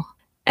 people.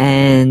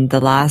 And the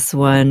last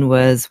one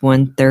was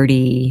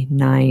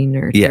 $139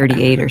 or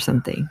 38 or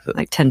something,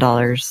 like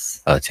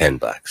 $10. Oh,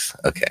 $10.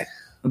 Okay.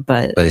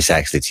 But it's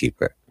actually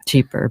cheaper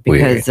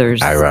because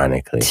there's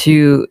ironically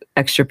 2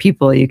 extra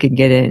people you can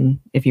get in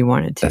if you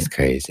wanted to. That's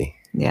crazy.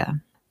 Yeah.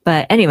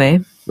 But anyway,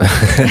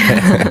 enough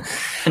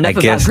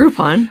about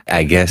Groupon.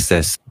 I guess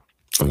that's,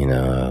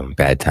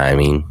 bad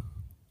timing,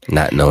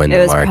 not knowing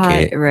the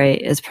market.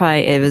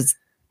 It was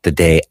the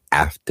day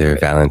after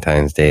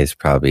Valentine's Day is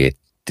probably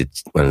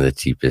one of the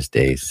cheapest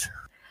days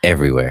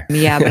everywhere.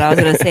 Yeah, but I was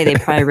going to say they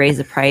probably raised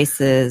the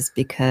prices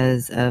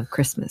because of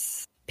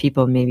Christmas.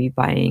 People may be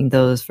buying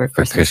those for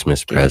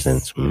Christmas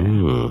presents.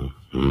 I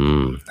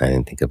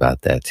didn't think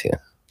about that too.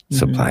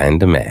 Supply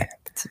and demand.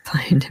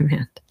 Supply and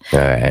demand. All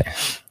right.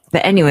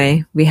 But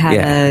anyway, we had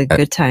a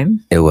good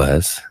time. It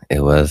was.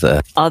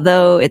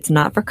 Although it's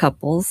not for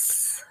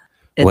couples.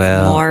 It's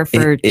more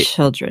for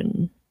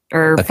children.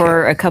 Or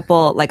for a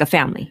couple, like a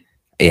family.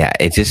 Yeah,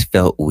 it just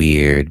felt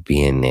weird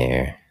being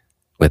there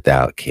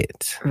without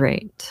kids.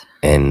 Right.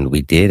 And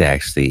we did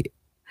actually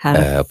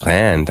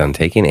planned on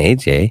taking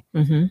AJ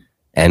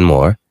and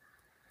more.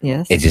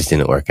 Yes. It just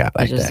didn't work out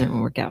like that. It just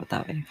didn't work out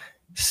that way.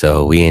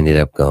 So we ended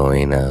up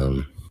going,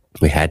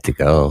 we had to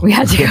go. We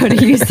had to go to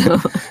Houston.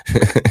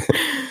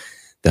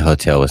 The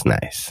hotel was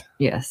nice.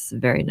 Yes,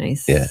 very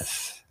nice.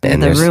 Yes.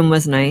 And the room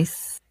was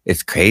nice.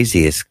 It's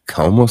crazy. It's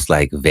almost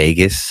like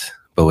Vegas,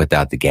 but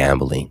without the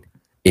gambling.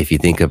 If you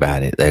think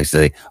about it, there's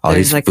all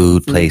these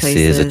food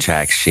places,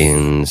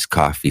 attractions,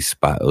 coffee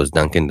spot. It was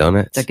Dunkin'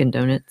 Donuts.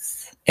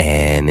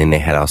 And then they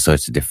had all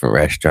sorts of different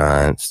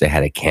restaurants. They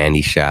had a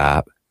candy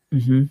shop,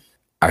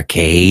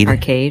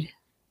 arcade.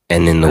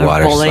 And then the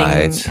water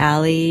slides.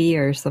 Alley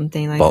or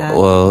something like that.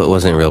 Well, it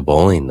wasn't real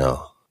bowling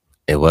though.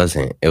 It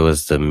wasn't. It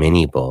was the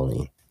mini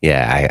bowling.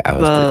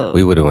 Yeah,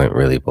 we would have went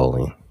really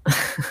bowling.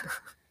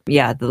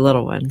 Yeah, the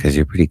little one. Because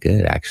you're pretty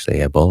good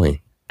actually at bowling.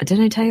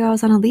 Didn't I tell you I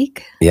was on a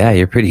leak? Yeah,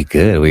 you're pretty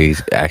good. We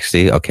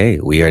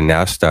are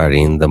now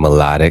starting the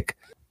melodic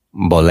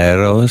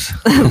boleros.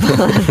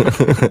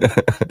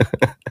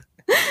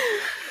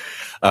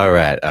 All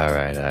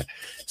right.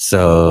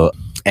 So,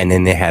 and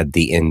then they had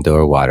the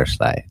indoor water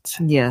slides.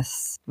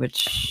 Yes,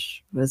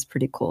 which was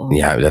pretty cool.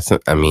 Yeah, that's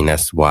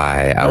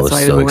why I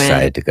was so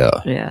excited to go.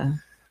 Yeah.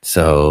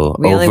 So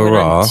we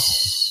overall,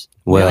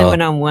 we only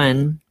went on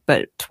one,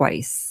 but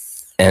twice.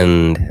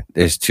 And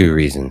there's 2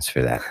 reasons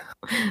for that.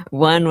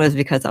 One was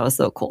because I was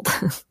so cold.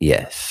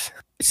 Yes.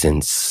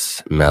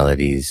 Since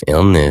Melody's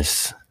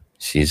illness,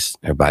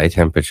 her body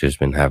temperature's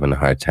been having a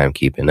hard time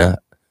keeping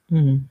up,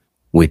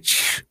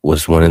 which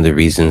was one of the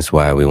reasons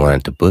why we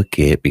wanted to book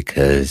it,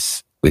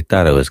 because we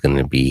thought it was going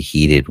to be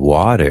heated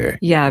water.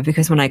 Yeah,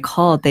 because when I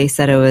called, they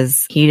said it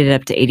was heated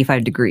up to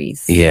 85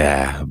 degrees.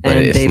 Yeah, but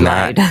it's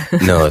not.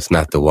 No, it's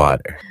not the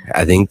water.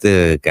 I think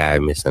the guy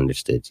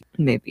misunderstood you.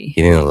 Maybe.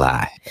 He didn't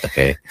lie,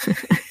 okay?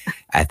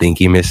 I think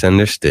he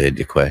misunderstood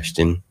the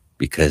question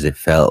because it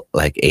felt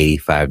like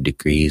 85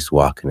 degrees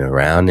walking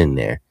around in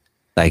there.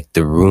 Like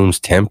the room's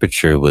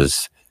temperature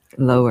was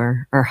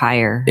lower or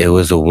higher. It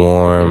was a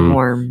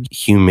warm,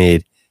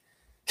 humid,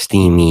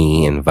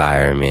 steamy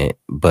environment,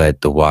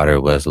 but the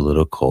water was a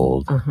little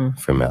cold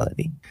for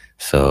Melody.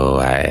 So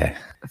I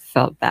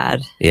felt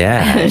bad.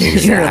 Yeah,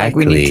 exactly. You're like,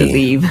 we need to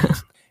leave.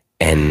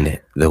 And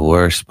the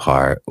worst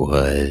part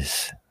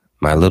was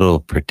my little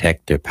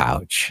protector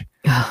pouch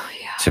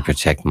to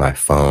protect my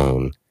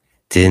phone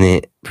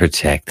didn't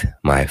protect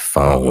my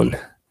phone.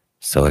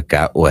 So it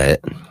got wet.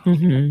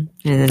 And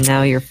then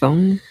now your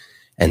phone?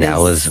 And that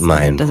was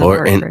my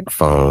important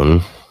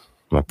phone,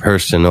 my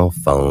personal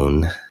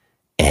phone.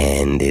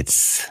 And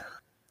it's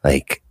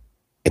like,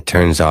 it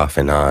turns off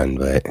and on,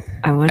 but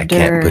I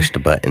can't push the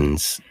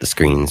buttons. The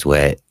screen's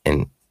wet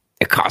and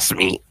it costs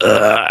me.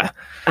 I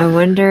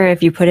wonder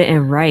if you put it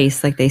in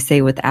rice, like they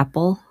say with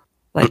Apple,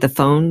 like the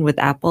phone with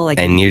Apple. Like,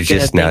 and you're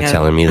just now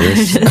telling me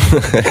this?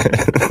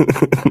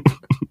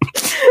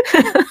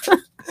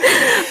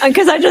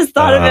 Because I just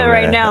thought of it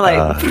right now.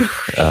 Like,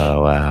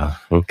 oh, wow.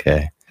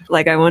 Okay.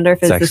 Like, I wonder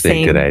if it's the same.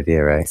 Actually a good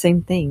idea, right?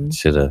 Same thing.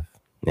 Should have.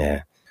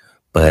 Yeah.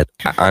 But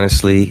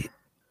honestly,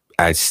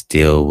 I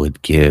still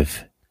would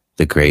give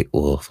the Great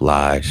Wolf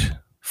Lodge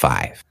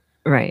 5.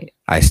 Right.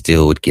 I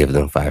still would give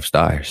them 5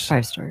 stars.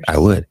 5 stars. I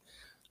would.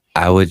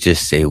 I would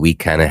just say we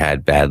kind of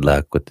had bad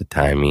luck with the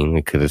timing.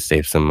 We could have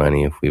saved some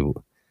money if we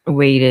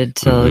waited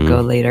till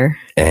go later.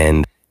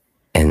 And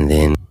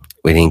then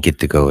we didn't get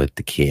to go with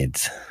the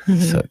kids.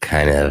 So it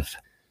kind of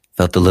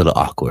felt a little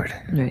awkward.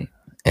 Right.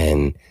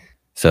 And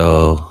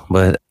so,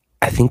 but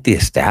I think the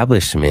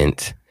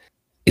establishment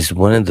is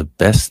one of the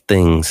best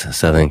things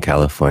Southern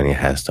California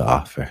has to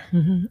offer.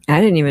 I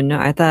didn't even know.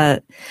 I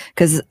thought,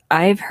 because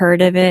I've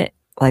heard of it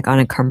like on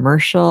a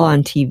commercial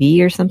on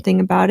TV or something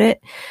about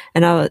it.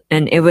 And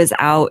it was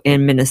out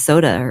in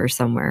Minnesota or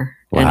somewhere.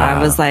 Wow. And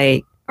I was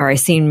like, or I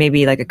seen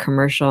maybe like a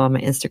commercial on my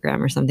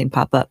Instagram or something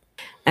pop up.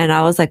 And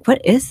I was like, what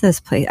is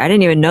this place? I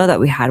didn't even know that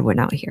we had one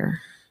out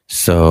here.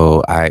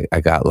 So I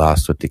got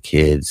lost with the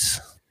kids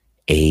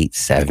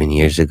 7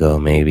 years ago,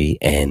 maybe.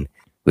 And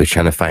we were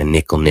trying to find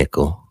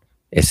Nickel.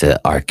 It's an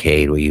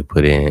arcade where you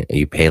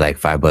pay like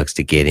 $5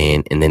 to get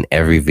in. And then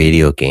every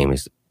video game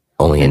is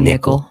only a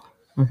nickel.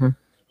 Mm-hmm.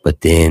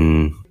 But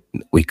then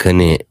we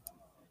couldn't,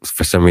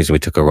 for some reason, we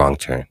took a wrong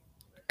turn.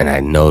 And I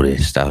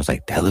noticed, I was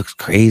like, that looks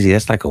crazy.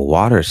 That's like a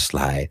water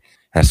slide.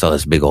 And I saw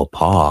this big old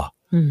paw.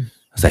 I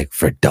was like,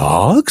 for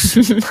dogs?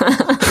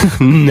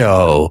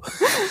 No.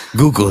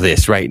 Google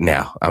this right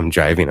now. I'm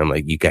driving. I'm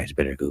like, you guys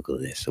better Google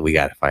this. So we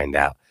got to find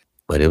out.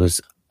 But it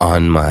was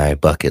on my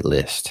bucket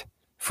list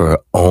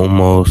for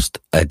almost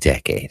a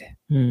decade.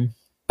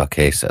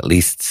 Okay, so at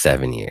least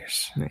 7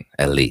 years. Right.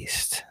 At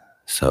least.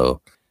 So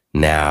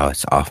now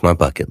it's off my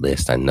bucket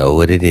list. I know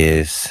what it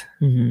is.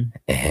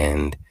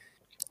 And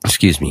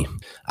excuse me,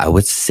 I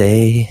would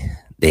say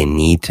they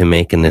need to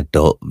make an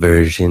adult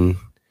version,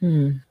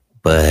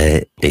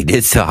 but they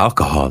did sell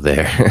alcohol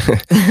there.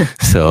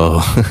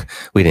 So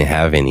we didn't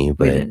have any,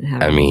 but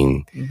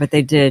but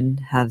they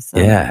did have some.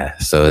 Yeah.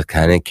 So it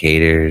kind of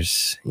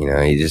caters,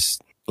 you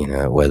just,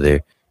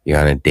 whether you're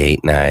on a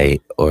date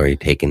night or you're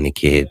taking the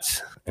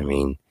kids,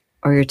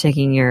 or you're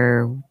taking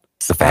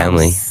the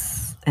family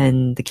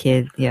and the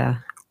kid. Yeah.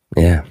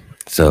 Yeah.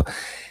 So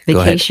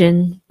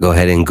vacation. Go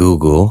ahead and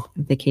Google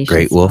vacation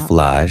Great Wolf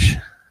Lodge,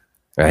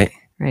 right?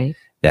 Right.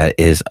 That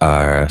is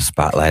our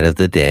spotlight of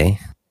the day.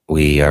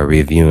 We are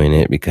reviewing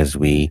it because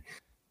we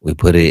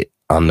put it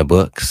on the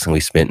books and we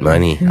spent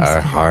money,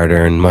 our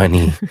hard-earned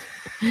money,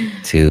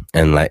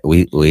 and like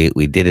we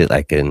did it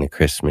like in the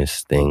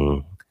Christmas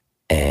thing,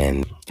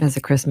 and as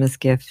a Christmas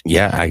gift.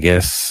 Yeah, I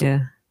guess.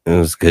 Yeah, it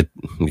was good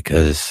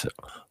because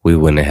we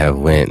wouldn't have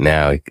went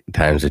now.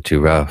 Times are too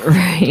rough,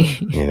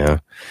 right?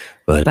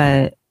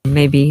 But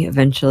maybe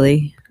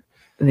eventually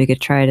we could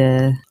try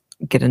to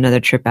get another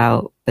trip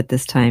out, but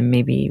this time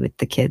maybe with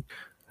the kid.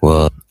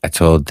 Well, I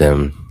told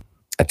them,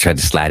 I tried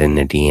to slide in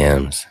their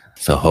DMs.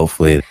 So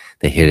hopefully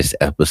they hear this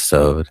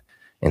episode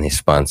and they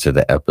sponsor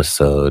the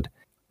episode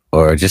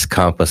or just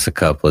comp us a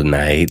couple of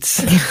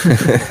nights.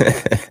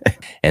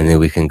 And then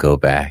we can go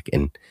back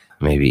and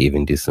maybe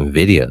even do some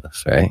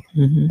videos, right?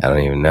 I don't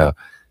even know.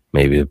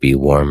 Maybe it'll be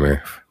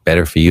warmer,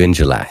 better for you in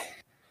July.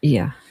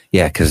 Yeah.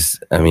 Yeah, because,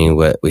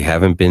 we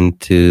haven't been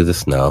to the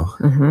snow.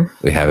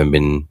 We haven't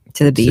been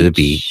to the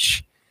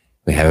beach.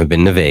 We haven't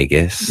been to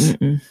Vegas.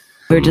 We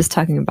were just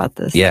talking about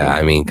this.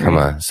 Yeah, come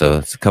on. So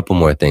it's a couple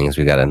more things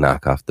we got to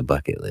knock off the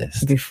bucket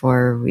list.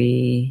 Before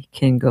we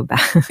can go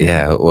back.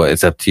 Yeah, well,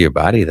 it's up to your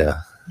body, though.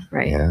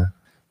 Right. Yeah.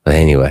 But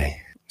anyway,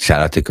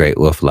 shout out to Great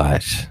Wolf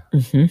Lodge.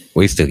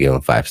 We still give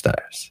them 5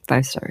 stars.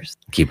 5 stars.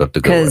 Keep up the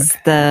good work. Because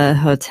the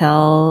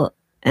hotel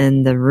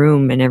and the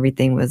room and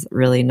everything was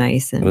really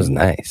nice. And it was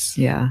nice.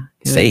 Yeah.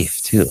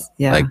 Safe, too.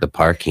 Yeah. Like the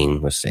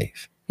parking was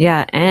safe.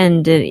 Yeah.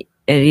 And it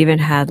even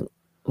had,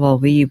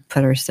 we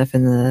put our stuff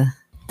in the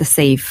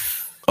safe.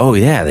 Oh,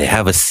 yeah. They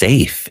have a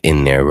safe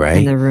in there, right?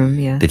 In the room,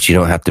 yeah. That you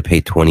don't have to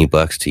pay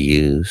 $20 to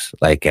use,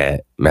 like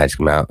at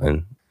Magic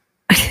Mountain.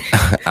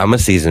 I'm a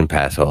season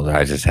pass holder.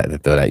 I just had to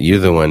throw that. You're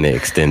the one that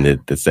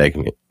extended the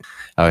segment.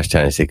 I was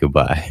trying to say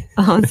goodbye.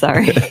 Oh, I'm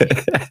sorry.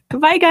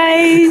 Goodbye,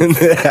 guys.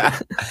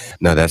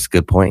 No, that's a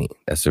good point.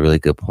 That's a really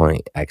good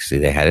point. Actually,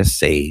 they had a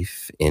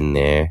safe in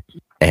there.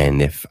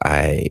 And if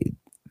I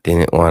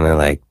didn't want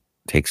to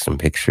take some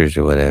pictures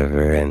or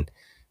whatever and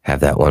have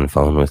that one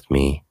phone with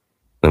me,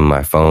 then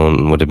my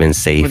phone would have been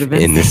safe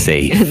in the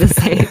safe. In the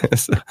safe.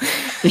 So,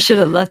 you should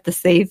have left the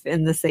safe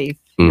in the safe.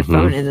 Your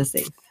phone in the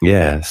safe.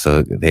 Yeah.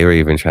 So they were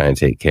even trying to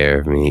take care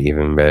of me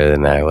even better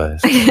than I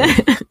was.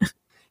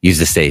 Use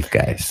the safe,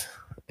 guys.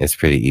 It's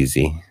pretty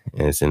easy.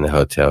 And it's in the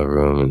hotel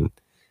room and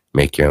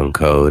make your own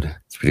code.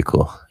 It's pretty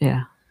cool.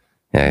 Yeah.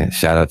 Yeah.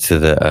 Shout out to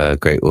the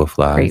Great Wolf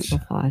Lodge. Great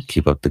Wolf Lodge.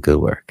 Keep up the good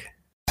work.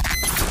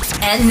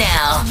 And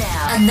now,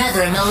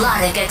 another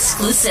melodic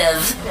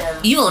exclusive.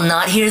 You will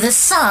not hear this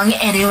song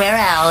anywhere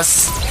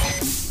else.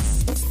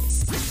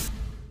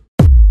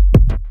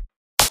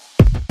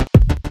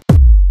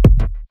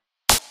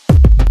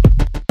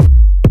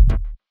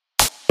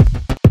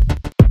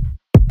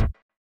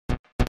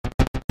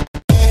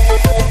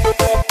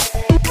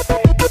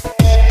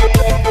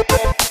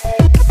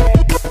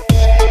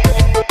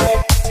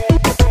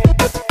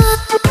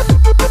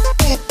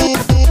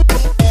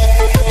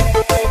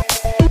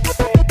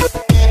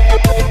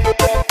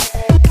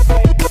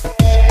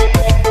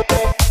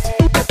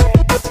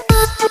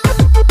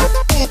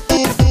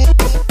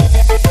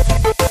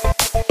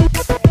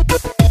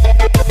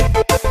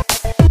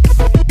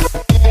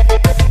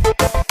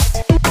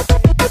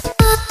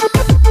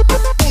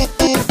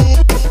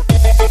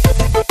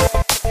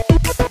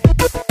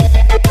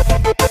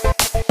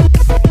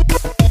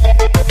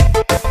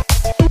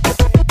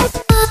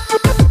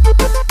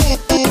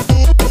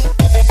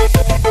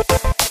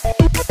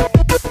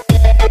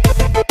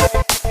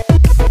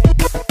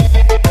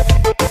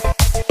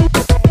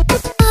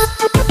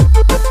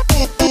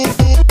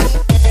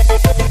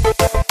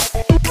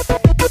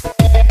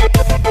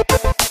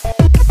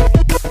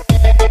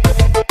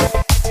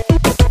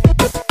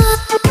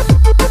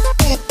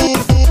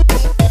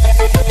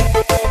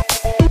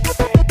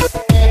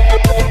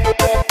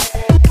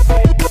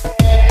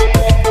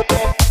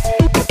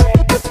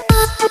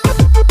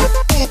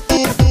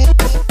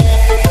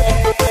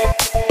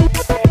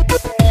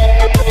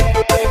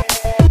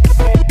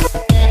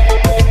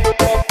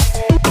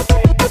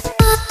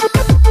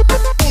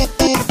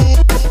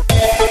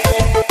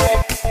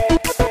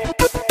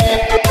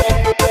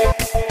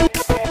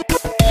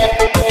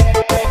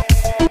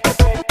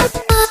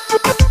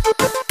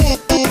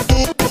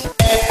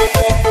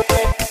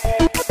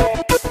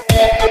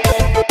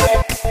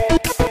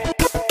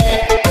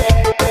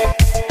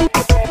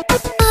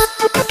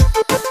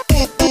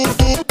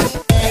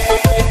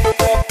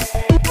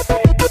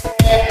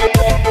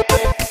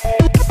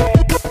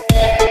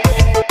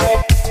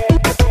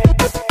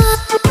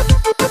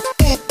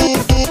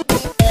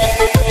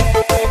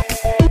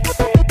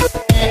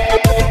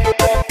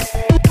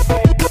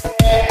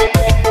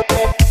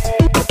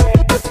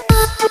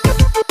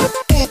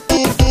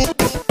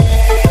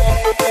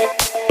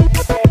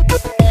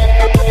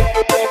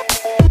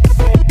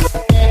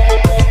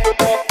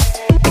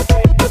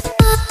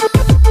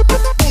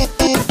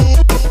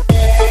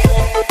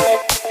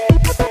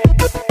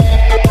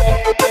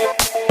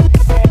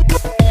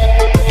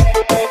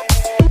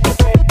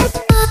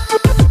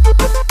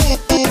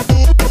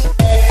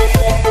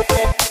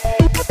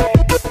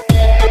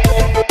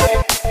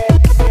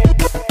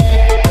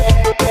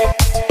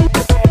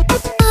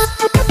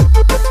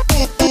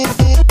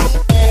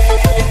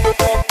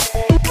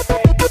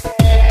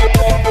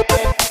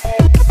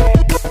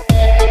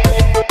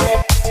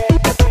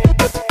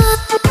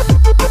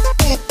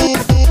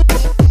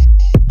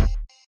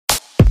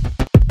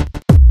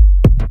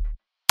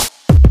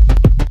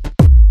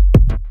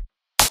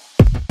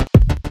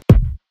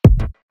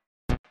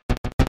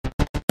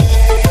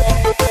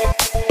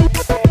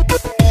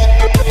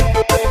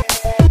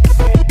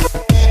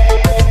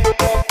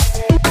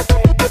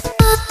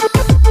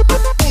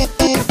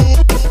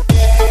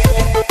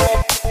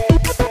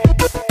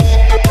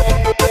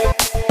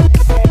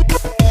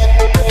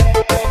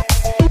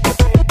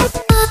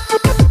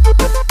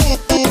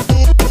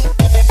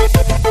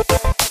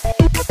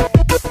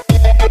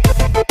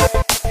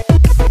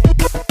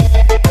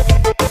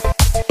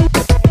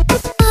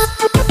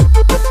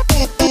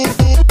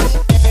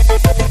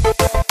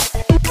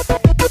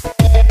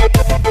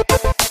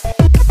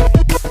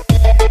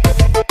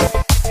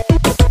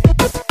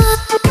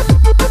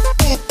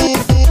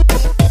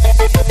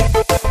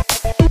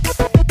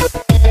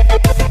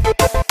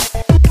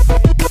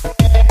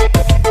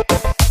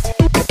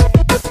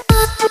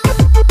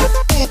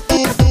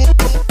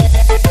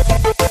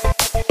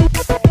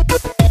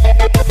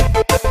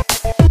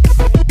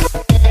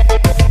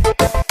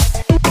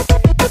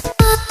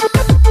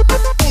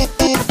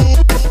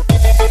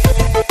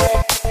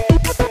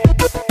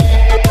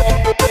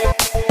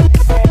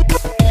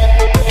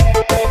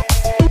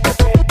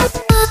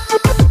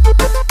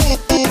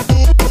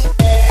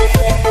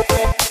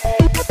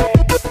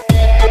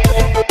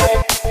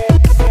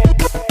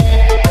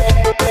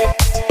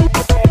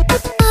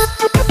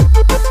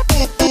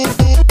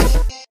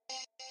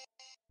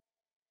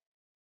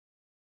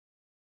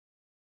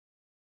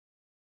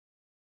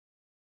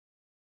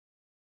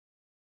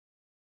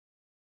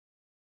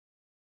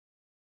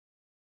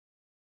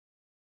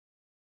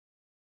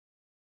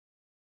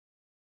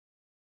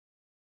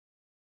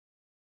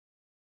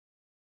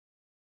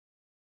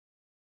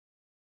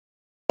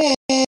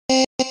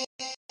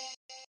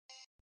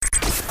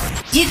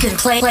 You can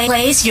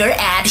place your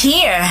ad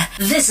here.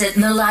 Visit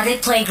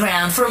Melodic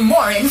Playground for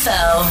more info.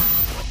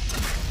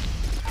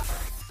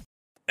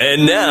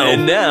 And now,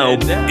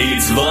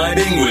 it's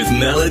Vibing with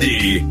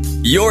Melody.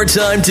 Your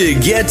time to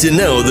get to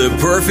know the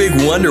perfect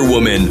Wonder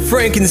Woman,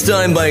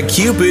 Frankenstein by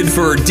Cupid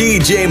for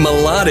DJ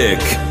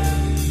Melodic.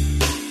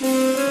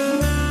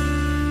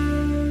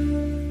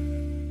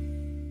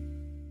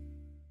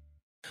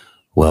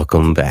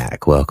 Welcome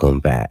back.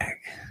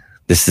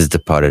 This is the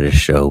part of the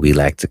show we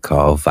like to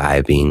call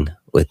Vibing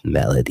with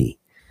Melody.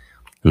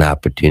 An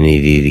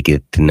opportunity to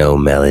get to know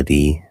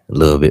Melody a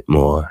little bit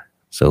more,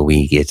 so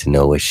we get to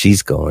know what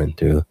she's going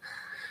through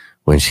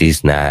when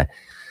she's not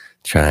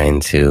trying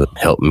to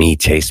help me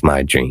chase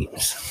my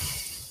dreams.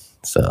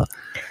 So,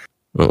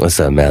 what's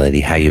up, Melody?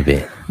 How you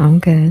been? I'm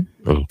good.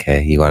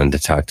 Okay, you wanted to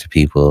talk to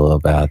people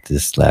about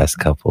this last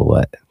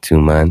couple, 2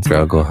 months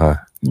struggle, huh?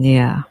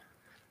 Yeah.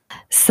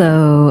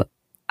 So,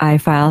 I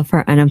filed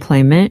for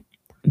unemployment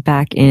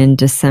back in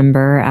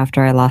December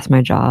after I lost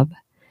my job.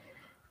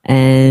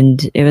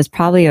 And it was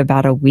probably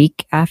about a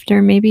week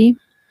after, maybe.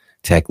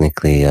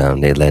 Technically,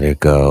 they let her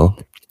go.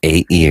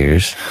 8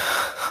 years,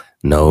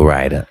 no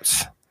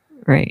write-ups.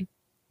 Right.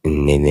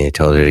 And then they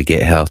told her to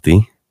get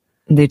healthy.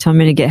 They told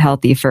me to get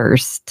healthy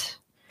first.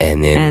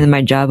 And then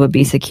my job would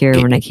be secure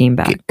when I came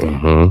back.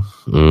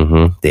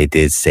 They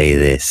did say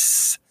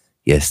this.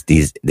 Yes,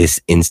 this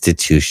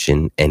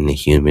institution and the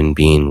human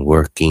being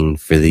working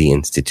for the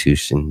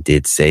institution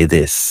did say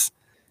this.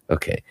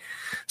 Okay,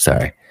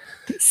 sorry.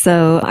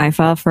 So I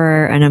filed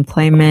for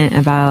unemployment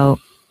about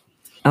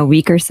a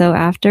week or so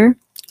after.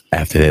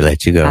 After they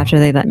let you go. After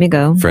they let me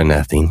go. For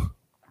nothing.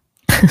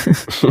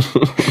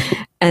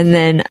 And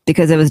then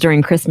because it was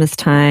during Christmas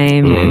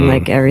time and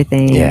like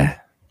everything. Yeah.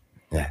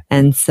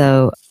 And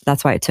so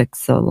that's why it took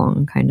so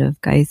long, kind of,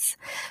 guys.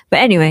 But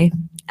anyway,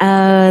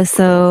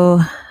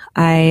 so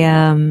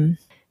I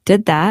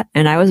did that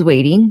and I was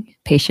waiting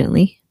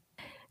patiently.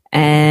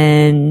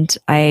 And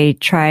I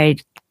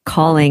tried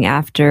calling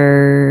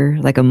after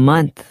like a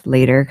month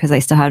later because I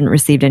still hadn't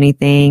received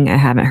anything. I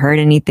haven't heard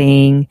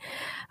anything.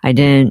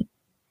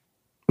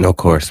 No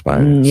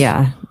correspondence.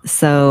 Yeah.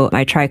 So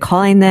I tried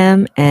calling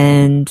them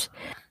and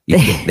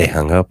they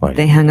hung up on you.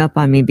 They hung up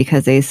on me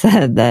because they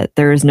said that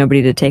there was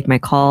nobody to take my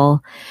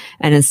call.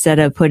 And instead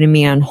of putting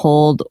me on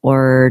hold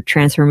or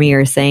transfer me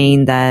or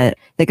saying that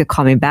they could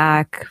call me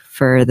back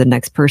for the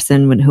next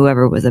person when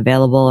whoever was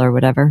available or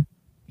whatever,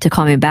 to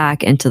call me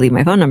back and to leave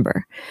my phone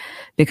number.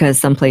 Because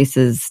some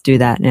places do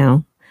that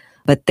now,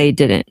 but they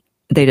didn't.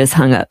 They just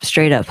hung up,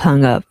 straight up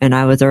hung up. And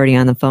I was already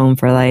on the phone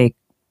for like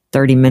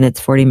 30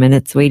 minutes, 40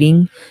 minutes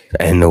waiting.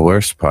 And the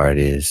worst part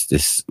is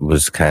this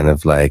was kind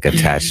of like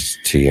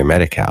attached to your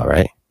Medi-Cal,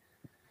 right?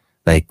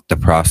 Like the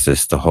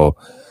process,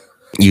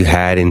 you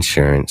had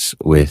insurance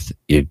with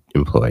your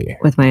employer.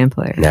 With my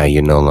employer. Now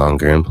you're no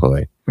longer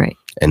employed. Right.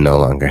 And no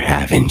longer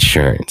have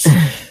insurance.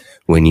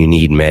 When you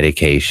need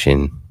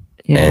medication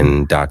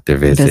and doctor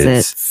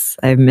visits.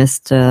 I've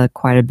missed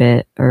quite a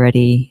bit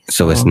already.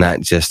 So it's not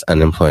just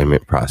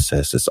unemployment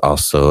process. It's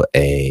also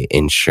a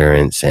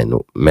insurance and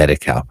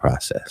Medi-Cal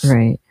process.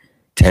 Right.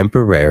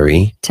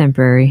 Temporary.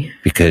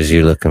 Because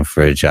you're looking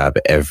for a job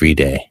every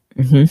day.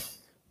 Mm-hmm.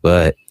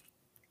 But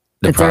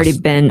it's already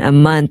been a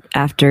month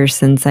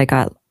since I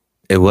got...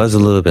 It was a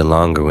little bit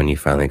longer when you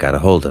finally got a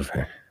hold of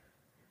her.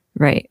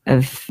 Right.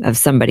 Of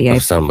somebody.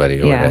 Of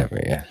somebody or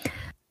whatever, yeah.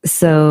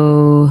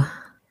 So...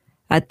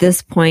 At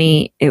this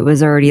point, it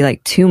was already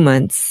like 2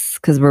 months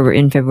because we're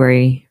in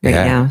February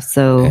now.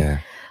 So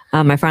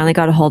I finally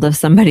got a hold of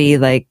somebody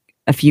like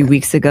a few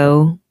weeks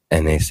ago.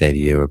 And they said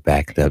you were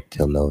backed up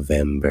till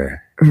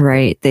November.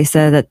 Right. They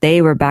said that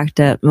they were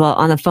backed up. Well,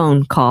 on the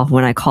phone call,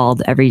 when I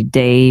called every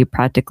day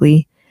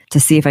practically to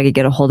see if I could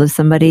get a hold of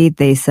somebody,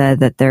 they said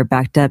that they're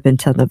backed up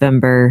until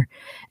November.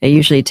 It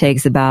usually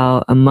takes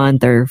about a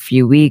month or a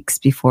few weeks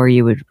before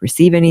you would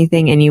receive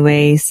anything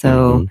anyway.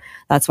 So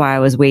that's why I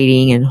was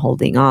waiting and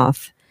holding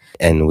off.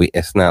 And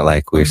it's not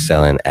like we're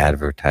selling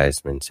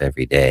advertisements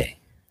every day.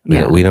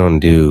 We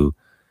don't do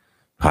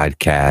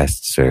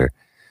podcasts or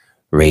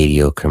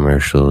radio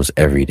commercials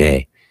every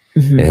day.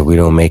 And we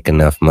don't make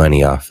enough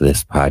money off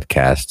this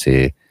podcast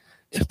to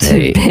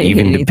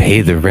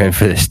pay the rent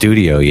for the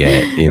studio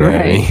yet. You know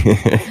what I mean?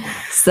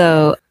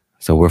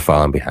 So we're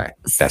falling behind.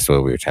 That's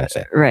what we were trying to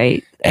say.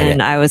 Right.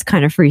 And I was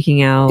kind of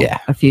freaking out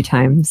a few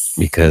times.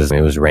 Because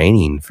it was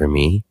raining for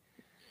me.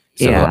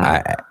 So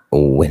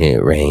when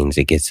it rains,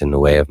 it gets in the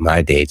way of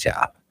my day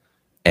job.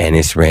 And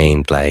it's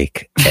rained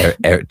like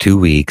 2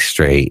 weeks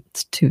straight.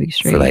 It's 2 weeks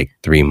straight. For like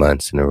 3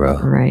 months in a row.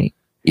 Right.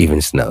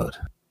 Even snowed.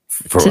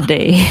 For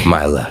today.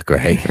 My luck,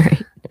 right?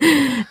 Right.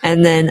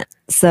 And then,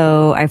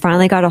 so I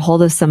finally got a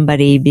hold of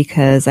somebody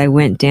because I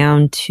went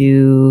down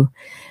to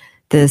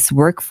this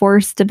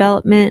workforce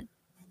development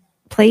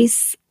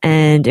place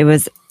and it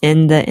was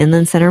in the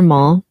Inland Center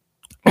Mall.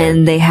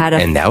 And they had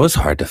and that was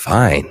hard to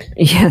find.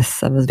 Yes,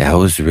 that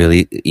was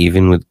really,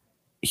 even with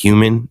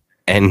human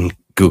and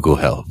Google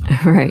help.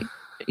 Right.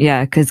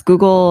 Yeah, because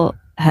Google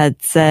had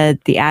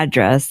said the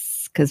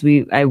address because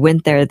I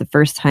went there the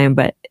first time,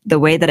 but the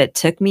way that it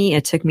took me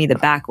the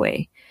back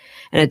way.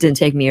 And it didn't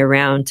take me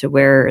around to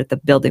where the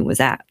building was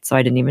at. So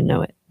I didn't even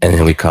know it. And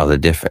then we called a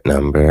different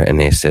number and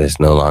they said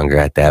it's no longer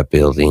at that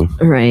building.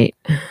 Right.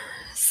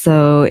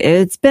 So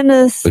it's been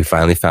we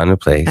finally found a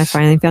place. I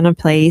finally found a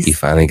place. You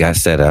finally got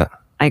set up.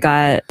 They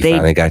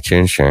finally got your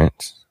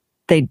insurance.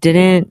 They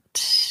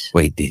didn't.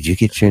 Wait, did you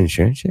get your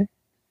insurance yet?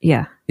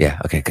 Yeah. Yeah.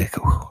 Okay, good.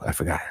 Cool. I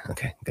forgot.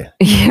 Okay, good.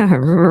 Yeah.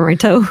 Remember my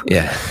toe?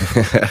 Yeah.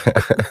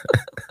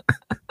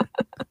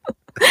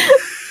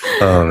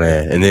 Oh,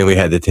 man. And then we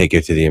had to take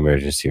her to the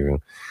emergency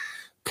room.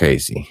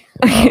 Crazy.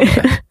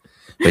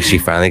 But she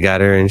finally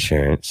got her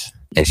insurance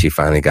and she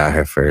finally got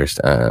her first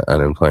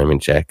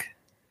unemployment check.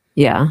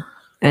 Yeah.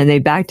 And they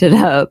backed it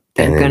up,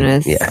 thank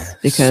goodness. Yeah.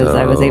 Because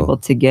I was able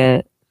to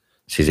get.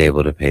 She's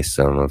able to pay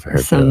some of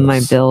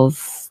my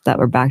bills that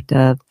were backed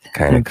up.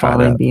 Kind of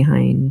falling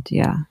behind.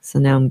 Yeah. So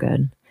now I'm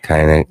good.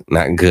 Kind of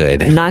not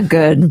good. Not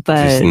good,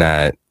 but. Just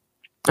not.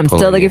 I'm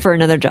still looking for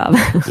another job.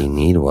 You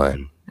need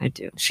one. I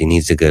do. She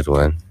needs a good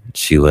one.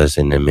 She was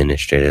an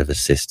administrative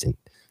assistant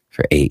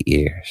for 8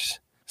 years.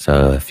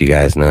 So if you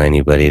guys know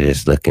anybody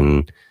that's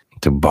looking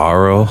to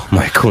borrow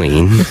my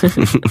queen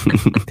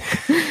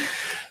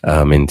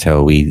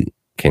until we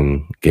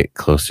can get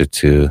closer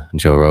to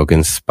Joe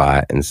Rogan's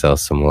spot and sell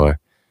some more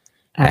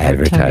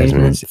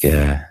advertisements.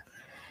 Yeah.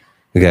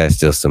 We got to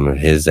steal some of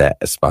his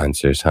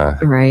sponsors, huh?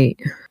 Right.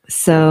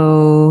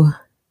 So,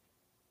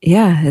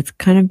 yeah, it's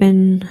kind of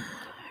been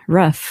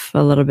rough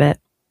a little bit.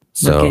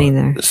 We're getting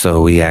there.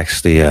 So we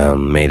actually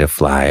made a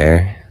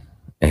flyer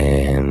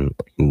and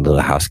a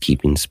little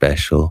housekeeping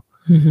special.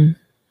 Mm-hmm.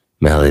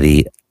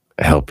 Melody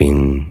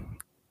helping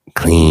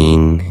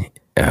clean,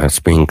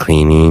 spring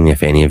cleaning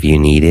if any of you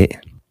need it.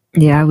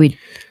 Yeah,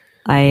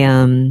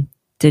 I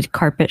did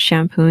carpet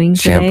shampooing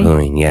today.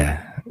 Shampooing,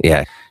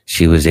 yeah.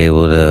 She was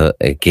able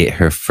to get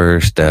her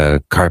first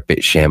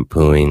carpet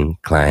shampooing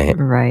client.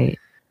 Right.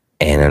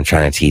 And I'm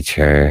trying to teach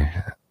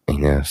her,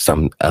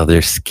 some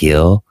other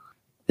skill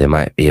that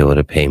might be able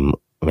to pay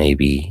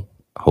maybe,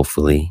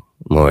 hopefully,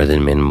 more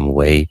than minimum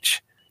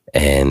wage.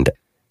 And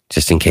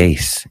just in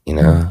case,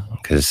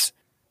 because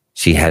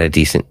she had a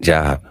decent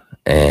job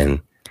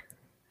and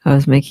I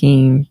was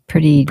making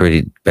pretty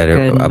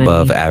better,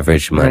 above money.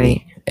 Average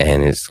money. Right.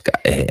 And it's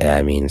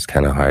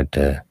kind of hard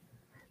to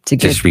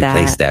just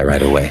replace that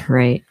right away.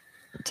 Right.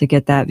 To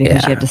get that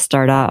because you have to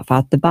start off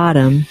at the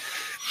bottom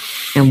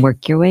and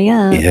work your way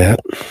up. Yeah.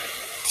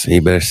 So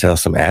you better sell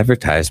some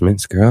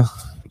advertisements, girl.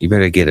 You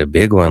better get a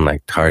big one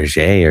like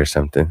Target or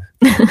something.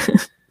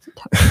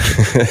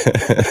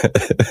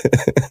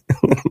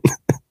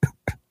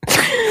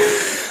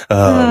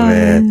 Oh,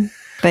 man.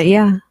 But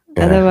yeah,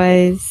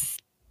 otherwise,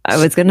 I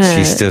was going to...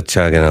 She's still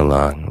chugging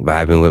along,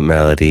 vibing with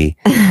Melody.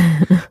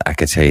 I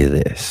can tell you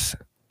this.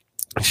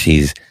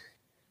 She's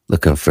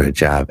looking for a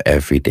job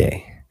every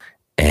day.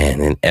 And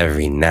then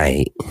every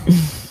night,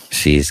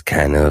 she's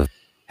kind of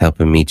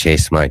helping me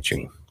chase my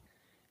dream.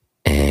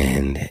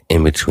 And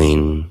in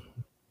between...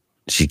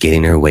 She's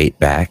getting her weight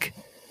back,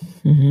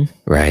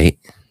 right?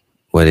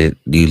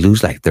 You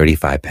lose like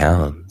 35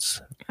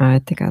 pounds. I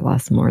think I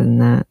lost more than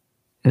that.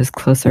 It was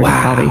closer to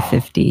probably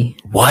 50.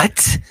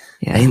 What?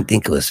 Yeah. I didn't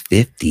think it was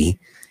 50.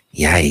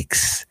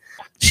 Yikes.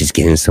 She's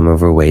getting some of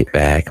her weight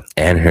back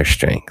and her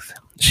strength.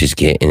 She's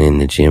getting in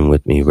the gym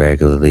with me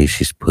regularly.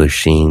 She's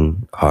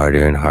pushing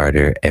harder and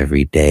harder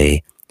every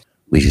day.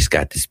 We just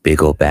got this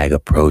big old bag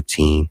of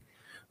protein.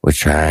 We're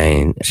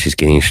trying. She's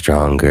getting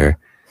stronger.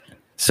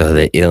 So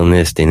the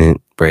illness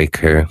didn't break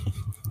her.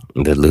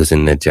 The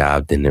losing the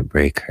job didn't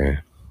break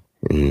her.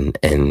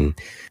 And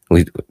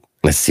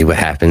let's see what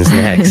happens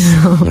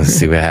next. Let's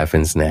see what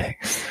happens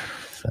next.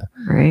 So.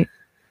 Right.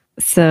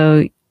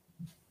 So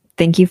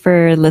thank you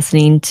for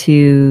listening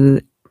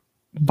to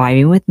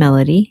Vibing with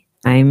Melody.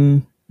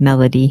 I'm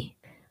Melody.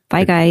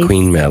 Bye, guys.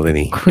 Queen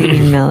Melody.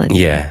 Queen Melody.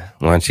 Yeah.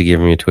 Why don't you give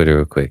me your Twitter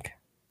real quick?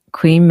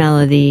 Queen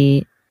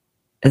Melody.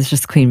 It's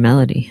just Queen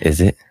Melody. Is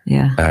it?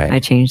 Yeah. All right.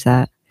 I changed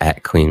that.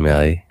 At Queen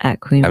Melody. At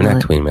Queen Melody. I'm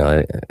not Queen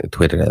Melody.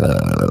 Twitter.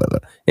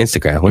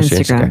 Instagram. What's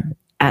your Instagram?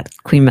 At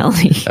Queen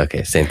Melody.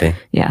 Okay, same thing?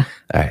 Yeah.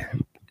 All right.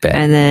 Bet.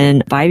 And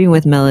then Vibing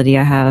with Melody,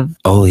 I have...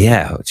 Oh,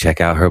 yeah. Check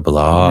out her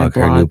blog.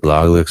 Her new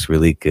blog looks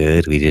really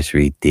good. We just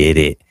redid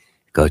it.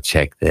 Go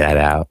check that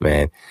out,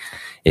 man.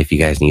 If you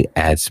guys need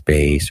ad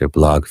space or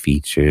blog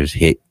features,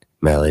 hit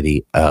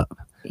Melody up.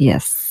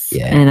 Yes.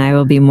 Yeah. And I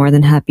will be more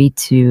than happy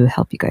to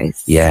help you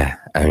guys. Yeah.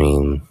 I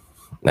mean,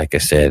 like I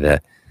said...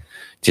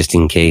 just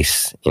in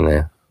case,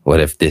 what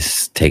if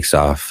this takes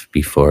off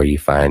before you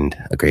find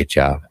a great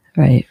job?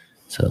 Right.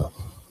 So,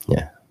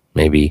 yeah,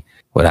 maybe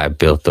what I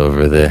built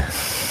over the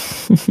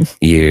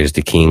years,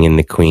 the king and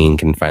the queen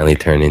can finally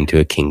turn into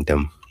a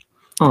kingdom.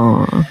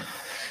 Aww.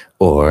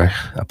 Or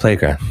a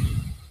playground.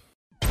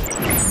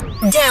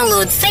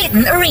 Download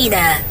Phaeton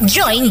Arena.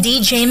 Join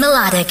DJ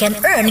Melodic and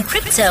earn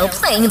crypto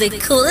playing the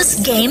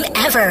coolest game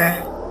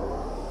ever.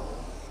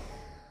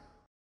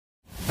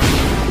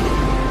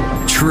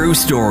 True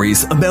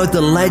stories about the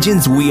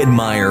legends we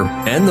admire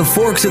and the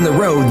forks in the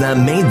road that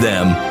made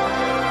them.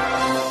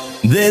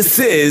 This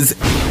is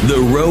The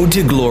Road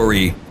to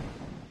Glory.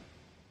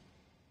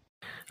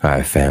 All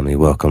right, family,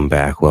 welcome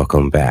back.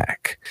 Welcome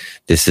back.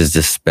 This is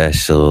the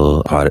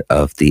special part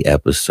of the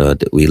episode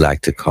that we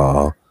like to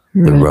call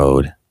The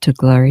Road to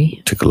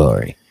Glory. To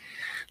Glory.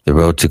 The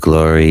Road to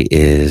Glory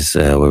is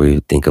where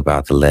we think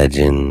about the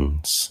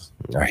legends,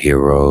 our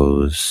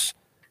heroes,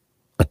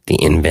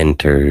 the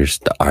inventors,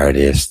 the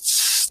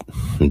artists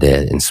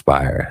that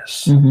inspire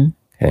us. Mm-hmm.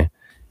 Okay.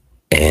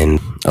 And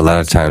a lot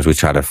of times we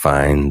try to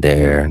find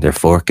their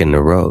fork in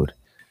the road.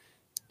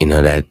 You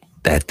know,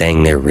 that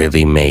thing that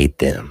really made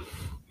them.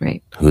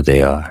 Right. Who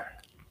they are.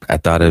 I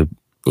thought of,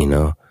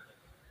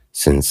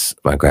 since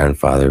my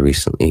grandfather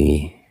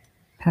recently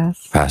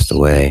passed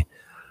away,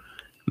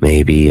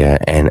 maybe,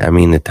 and I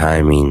mean, the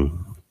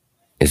timing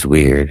is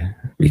weird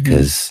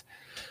because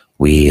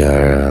we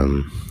are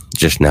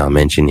just now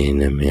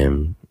mentioning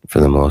him for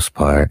the most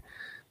part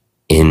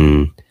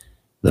in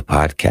the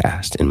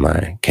podcast, in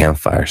my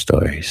campfire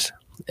stories.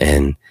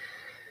 And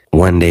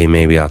one day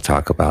maybe I'll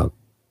talk about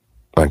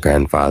my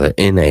grandfather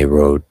in a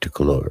Road to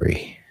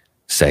Glory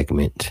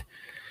segment,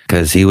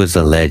 because he was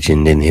a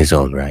legend in his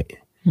own right.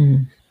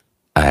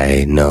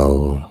 I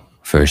know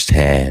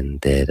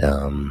firsthand that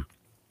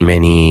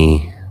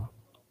many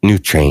new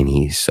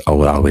trainees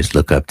would always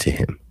look up to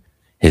him.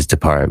 His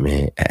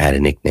department had a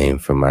nickname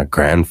from my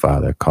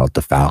grandfather called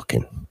the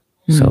Falcon.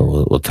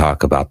 So we'll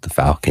talk about the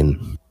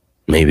Falcon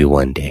maybe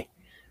one day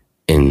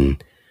in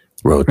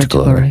Road to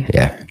Glory.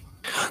 Yeah.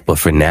 But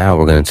for now,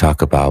 we're going to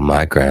talk about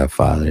my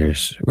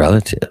grandfather's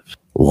relatives.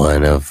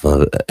 One of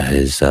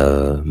his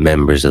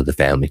members of the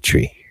family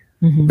tree.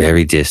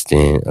 Very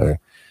distant, or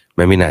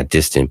maybe not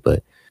distant,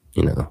 but,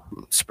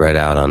 spread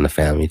out on the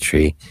family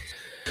tree.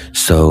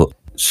 So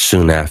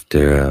soon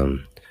after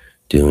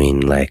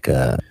doing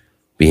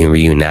being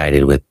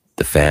reunited with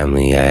the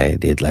family, I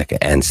did an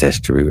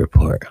ancestry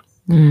report.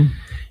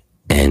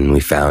 And we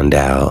found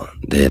out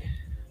that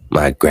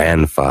my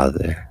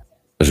grandfather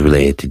was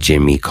related to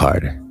Jimmy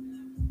Carter,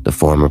 the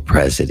former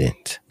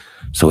president.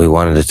 So we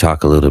wanted to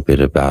talk a little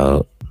bit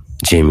about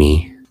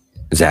Jimmy.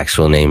 His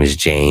actual name is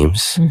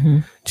James.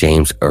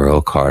 James Earl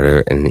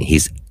Carter, and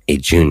he's a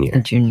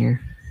junior.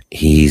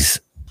 He's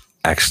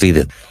actually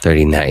the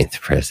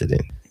 39th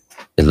president.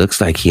 It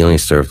looks like he only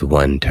served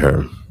one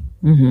term.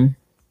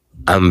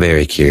 I'm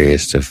very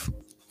curious to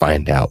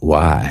find out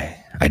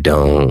why. I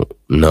don't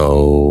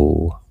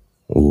know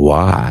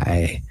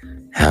why.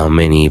 How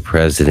many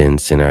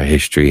presidents in our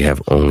history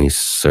have only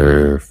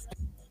served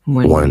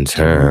one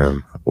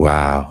term?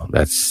 Wow,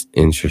 that's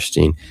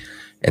interesting,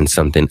 and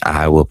something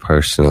I will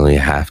personally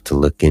have to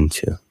look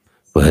into.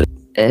 But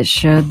it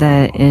showed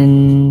that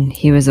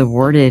he was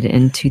awarded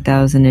in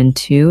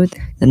 2002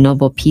 the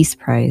Nobel Peace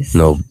Prize.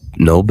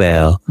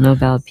 Nobel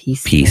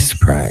Peace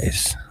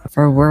Prize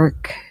for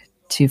work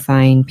to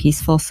find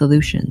peaceful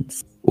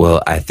solutions.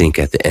 Well, I think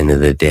at the end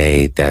of the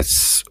day,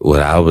 that's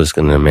what I was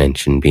going to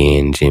mention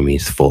being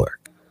Jimmy's fork.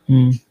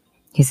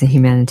 He's a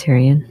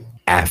humanitarian.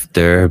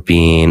 After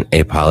being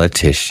a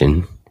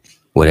politician,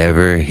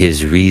 whatever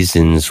his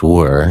reasons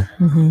were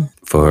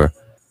for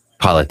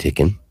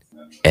politicking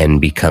and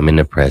becoming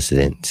a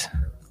president,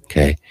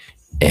 okay,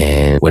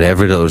 and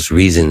whatever those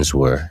reasons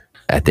were,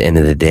 at the end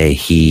of the day,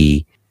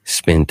 he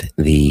spent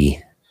the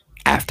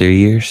after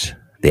years,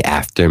 the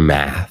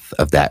aftermath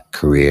of that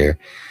career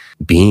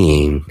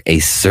being a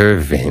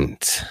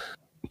servant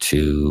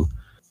to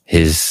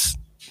his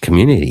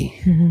community.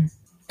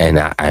 And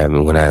I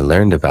when I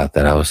learned about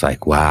that, I was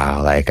like,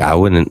 wow,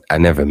 I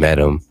never met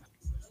him.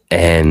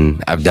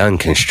 And I've done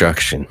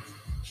construction.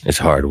 It's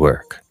hard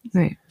work.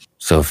 Right.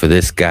 So for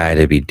this guy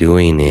to be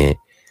doing it,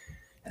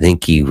 I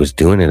think he was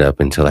doing it up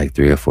until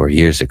 3 or 4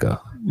 years ago.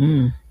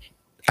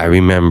 I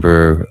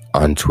remember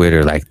on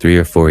Twitter 3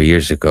 or 4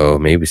 years ago,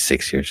 maybe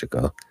 6 years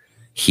ago,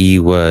 he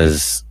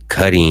was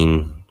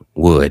cutting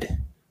wood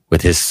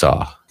with his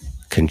saw,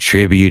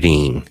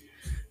 contributing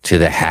to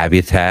the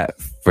Habitat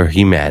for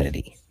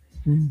Humanity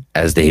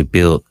as they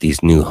built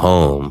these new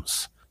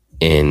homes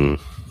in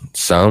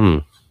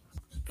some,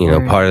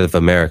 part of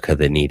America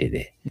that needed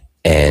it.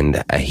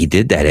 And he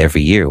did that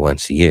every year,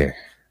 once a year,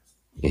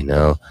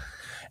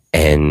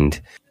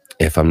 and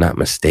if I'm not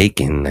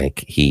mistaken,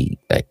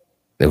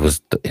 it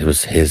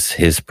was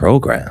his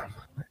program.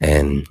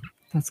 And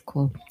that's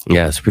cool.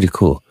 Yeah, it's pretty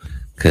cool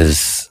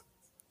because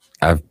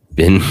I've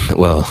been,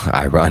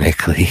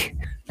 ironically,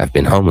 I've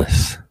been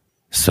homeless.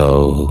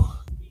 So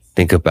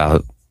think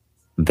about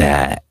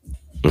that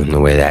and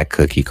the way that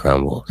cookie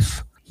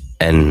crumbles.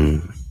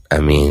 And I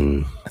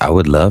mean, I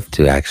would love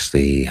to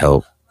actually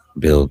help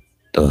build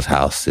those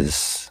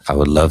houses. I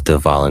would love to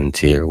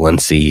volunteer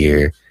once a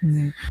year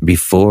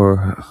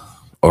before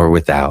or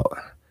without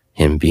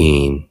him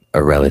being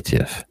a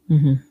relative.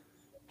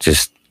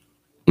 Just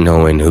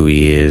knowing who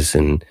he is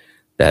and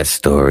that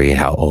story,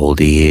 how old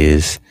he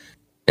is,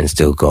 and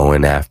still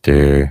going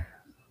after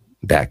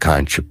that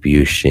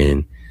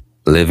contribution,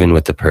 living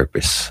with a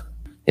purpose.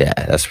 Yeah,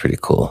 that's pretty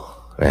cool,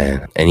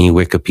 man. Any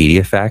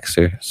Wikipedia facts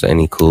or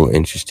any cool,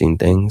 interesting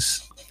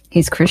things?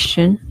 He's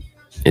Christian.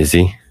 Is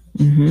he?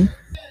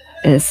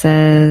 It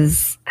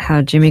says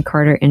how Jimmy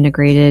Carter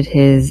integrated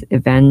his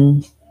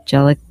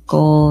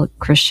evangelical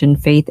Christian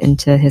faith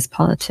into his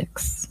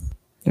politics.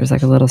 There's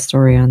like a little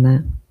story on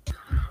that.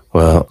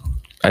 Well,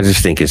 I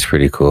just think it's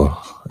pretty cool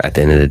at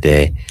the end of the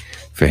day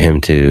for him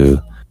to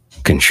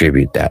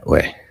contribute that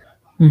way.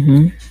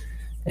 Mm-hmm.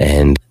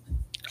 And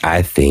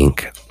I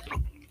think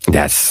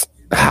that's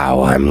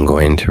how I'm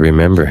going to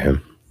remember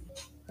him.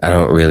 I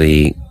don't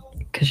really...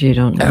 Because you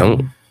don't know. I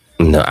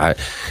don't know.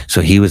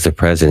 So he was the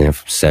president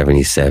from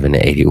 77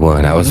 to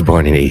 81. I was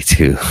born in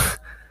 82.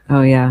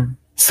 Oh, yeah.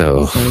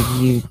 So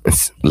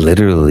it's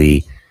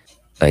literally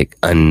like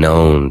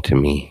unknown to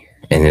me.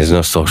 And there's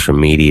no social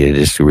media to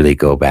just really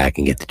go back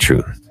and get the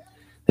truth.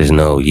 There's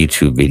no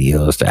YouTube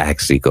videos to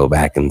actually go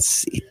back and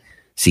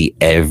see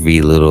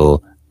every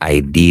little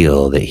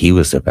ideal that he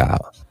was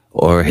about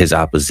or his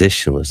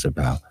opposition was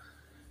about.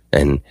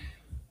 And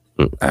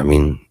I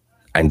mean,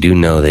 I do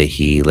know that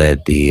he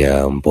led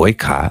the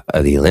boycott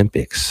of the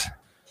Olympics.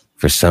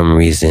 For some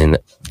reason,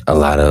 a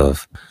lot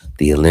of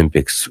the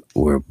Olympics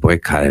were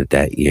boycotted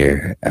that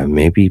year,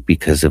 maybe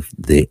because of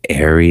the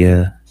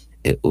area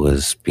it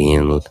was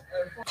being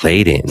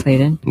played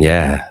in.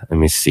 Yeah, let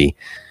me see.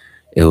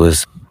 It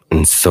was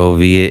in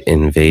Soviet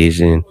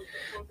invasion.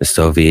 The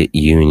Soviet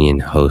Union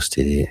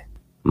hosted it,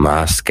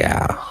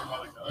 Moscow.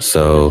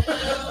 So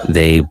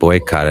they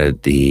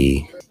boycotted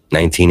the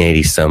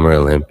 1980 Summer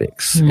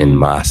Olympics in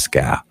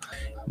Moscow.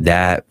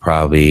 That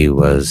probably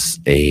was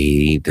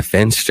a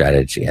defense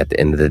strategy at the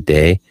end of the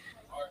day,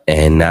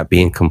 and not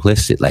being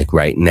complicit. Like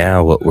right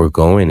now, what we're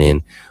going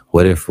in,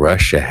 what if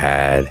Russia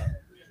had,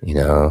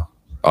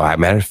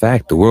 matter of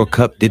fact, the World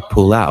Cup did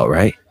pull out,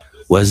 right?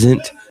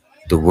 Wasn't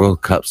the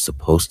World Cup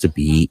supposed to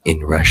be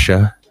in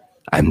Russia?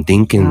 I'm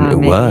thinking it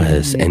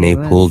was, and they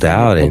pulled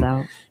out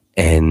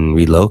and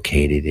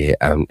relocated it,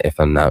 if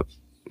I'm not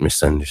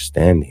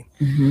misunderstanding.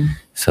 Mm-hmm.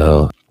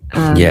 So,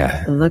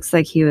 yeah. It looks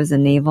like he was a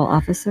naval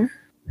officer.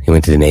 He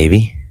went to the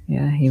Navy?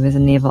 Yeah, he was a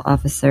naval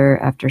officer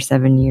after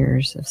 7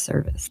 years of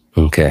service.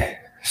 Okay.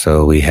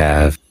 So we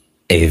have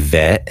a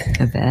vet.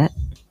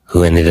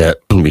 Who ended up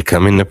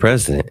becoming the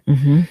president.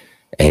 Mm-hmm.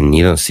 And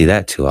you don't see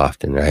that too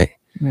often, right?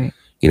 Right.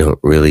 You don't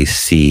really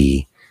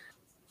see...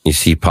 You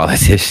see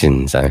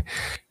politicians...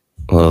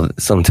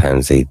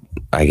 sometimes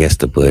I guess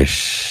the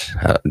Bush...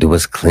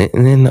 was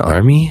Clinton in the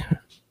army?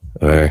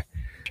 Or...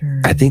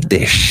 Sure. I think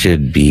there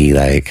should be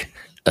like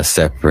a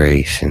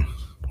separation.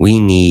 We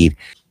need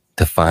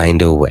to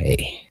find a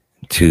way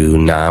to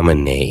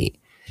nominate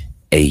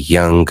a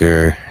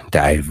younger,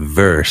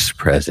 diverse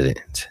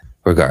president,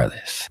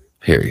 regardless,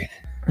 period.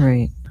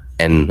 Right.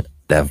 And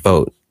that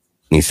vote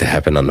needs to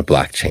happen on the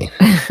blockchain.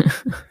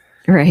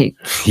 Right.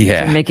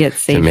 Yeah. To make it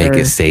safer. To make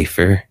it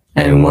safer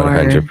and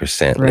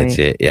 100%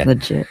 legit. Yeah.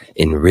 Legit.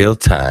 In real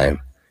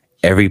time,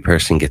 every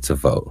person gets a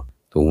vote.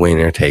 The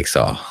winner takes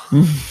all.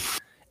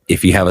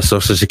 If you have a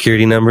social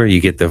security number,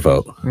 you get the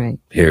vote. Right.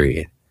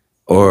 Period.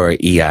 Or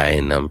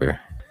EIN number.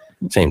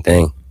 Same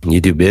thing. You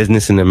do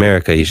business in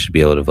America, you should be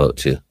able to vote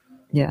too.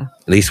 Yeah.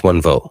 At least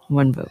one vote.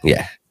 One vote.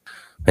 Yeah.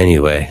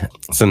 Anyway,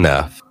 it's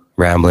enough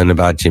rambling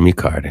about Jimmy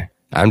Carter.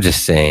 I'm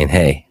just saying,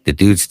 hey, the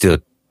dude's still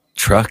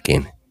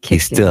trucking.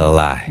 He's still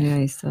alive. Yeah,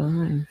 he's still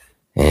alive.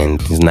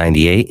 And he's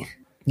 98?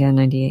 Yeah,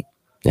 98.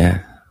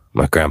 Yeah.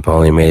 My grandpa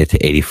only made it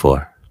to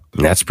 84.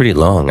 And that's pretty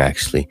long,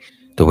 actually.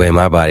 The way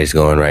my body's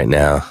going right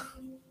now,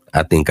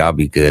 I think I'll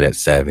be good at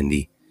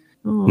 70.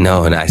 Oh.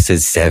 No, and I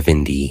said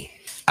 70.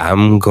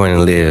 I'm going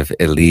to live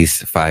at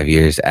least 5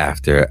 years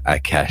after I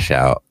cash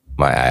out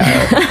my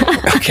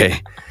IRA.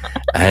 Okay?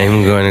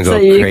 I'm going to go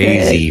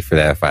crazy for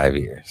that 5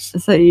 years.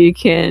 So you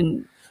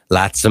can...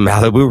 Lots of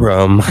Malibu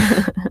rum.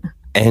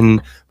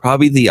 And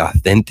probably the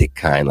authentic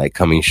kind, like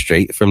coming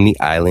straight from the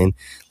island.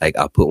 Like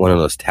I'll put one of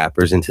those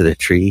tappers into the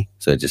tree,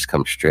 so it just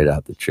comes straight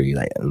out the tree.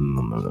 Like,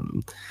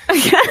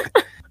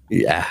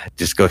 yeah,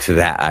 just go to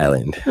that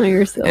island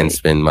and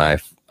spend my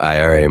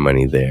IRA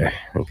money there.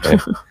 Okay,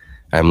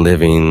 I'm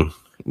living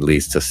at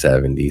least to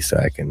 70, so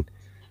I can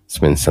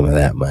spend some of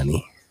that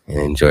money and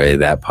enjoy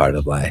that part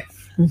of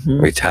life. Mm-hmm.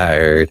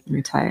 Retired.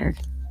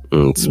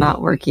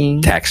 Not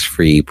working.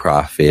 Tax-free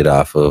profit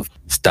off of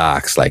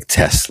stocks like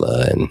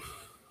Tesla and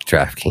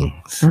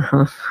DraftKings.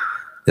 Uh-huh.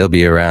 They'll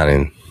be around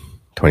in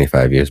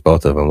 25 years,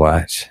 both of them.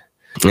 Watch.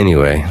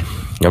 Anyway,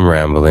 I'm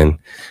rambling.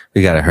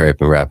 We got to hurry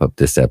up and wrap up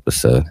this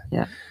episode.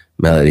 Yeah.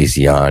 Melody's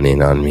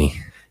yawning on me.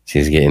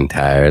 She's getting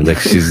tired. Look,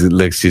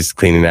 she's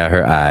cleaning out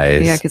her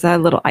eyes. Yeah, because I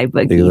have little eye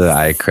buggies. Little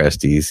eye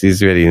crusties.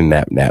 She's ready to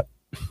nap.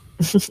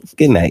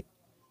 Good night.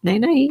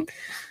 Night.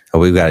 Oh,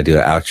 we've got to do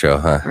an outro,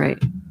 huh? Right.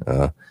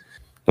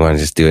 You want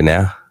to just do it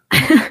now?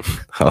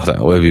 Hold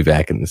on. We'll be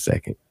back in a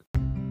second.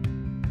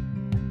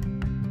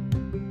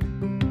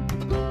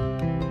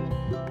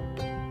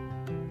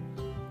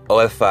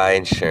 OFI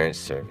Insurance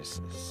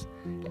Services,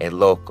 a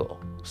local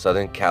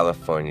Southern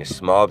California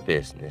small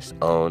business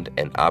owned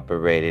and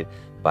operated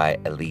by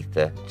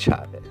Aletha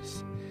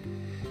Chavez.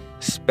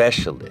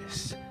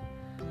 Specialists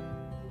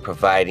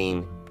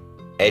providing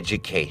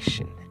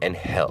education and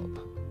help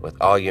with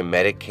all your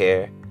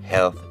Medicare,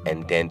 health,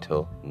 and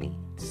dental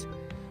needs.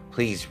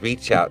 please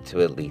reach out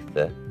to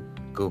Aletha.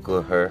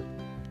 Google her.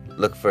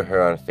 Look for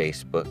her on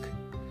Facebook.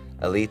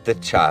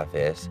 Aletha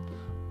Chavez,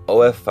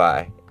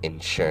 OFI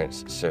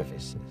Insurance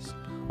Services.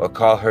 Or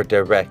call her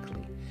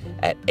directly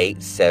at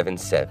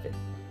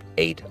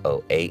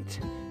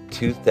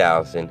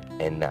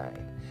 877-808-2009.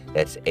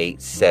 That's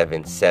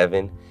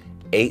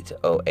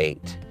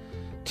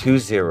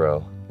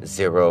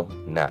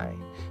 877-808-2009.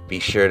 Be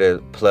sure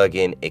to plug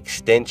in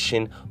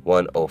extension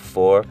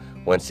 104.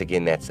 Once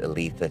again, that's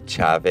Aletha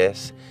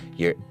Chavez,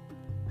 your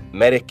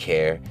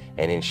Medicare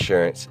and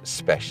insurance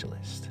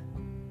specialist.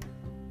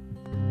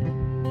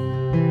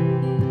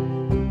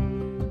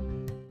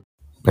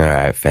 All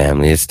right,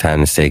 family, it's time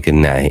to say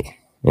goodnight.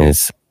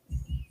 It's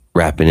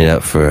wrapping it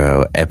up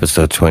for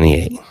episode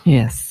 28.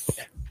 Yes.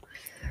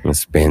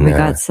 It's been... We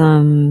got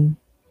some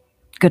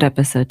good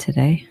episode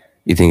today.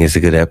 You think it's a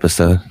good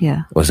episode?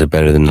 Yeah. Was it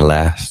better than the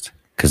last?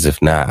 Because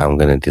if not, I'm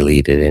going to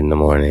delete it in the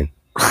morning.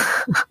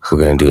 We're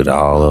going to do it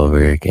all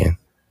over again.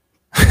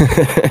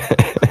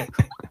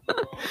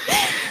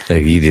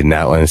 Like, you did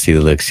not want to see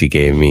the look she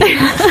gave me.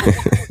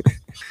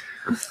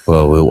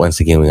 Well, once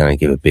again, we're going to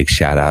give a big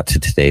shout out to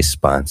today's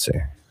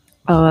sponsor.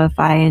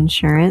 OFI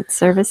Insurance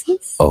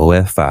Services.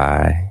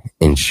 OFI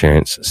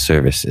Insurance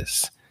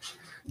Services.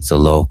 It's a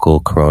local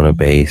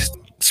Corona-based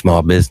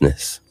small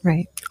business.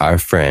 Right. Our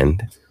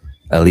friend,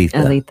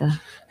 Aletha.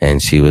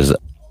 And she was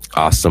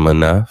awesome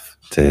enough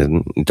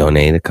to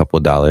donate a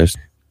couple $2 to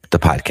the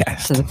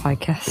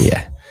podcast.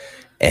 Yeah.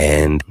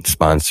 And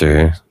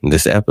sponsor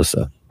this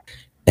episode.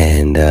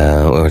 And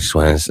we just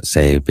want to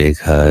say big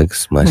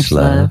hugs, much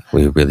love.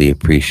 We really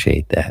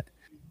appreciate that.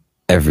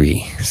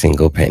 Every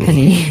single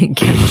penny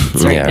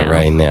counts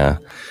right now.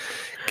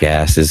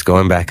 Gas is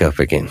going back up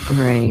again.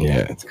 Right.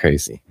 Yeah, it's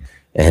crazy.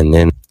 And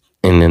then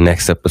in the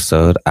next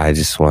episode, I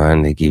just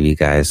wanted to give you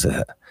guys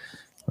a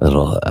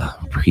little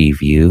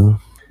preview.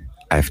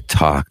 I've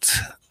talked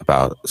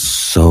about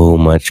so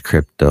much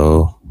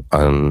crypto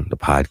on the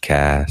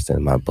podcast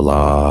and my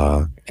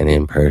blog and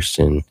in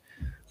person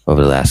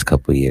over the last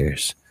couple of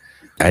years.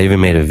 I even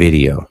made a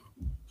video.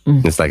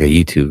 It's like a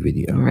YouTube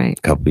video. Right.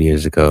 A couple of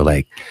years ago,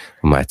 like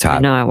my top... I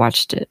know, I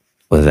watched it.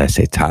 What did I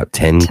say? Top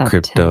 10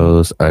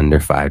 cryptos 10. Under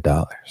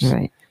 $5.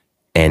 Right.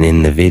 And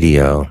in the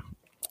video,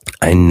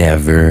 I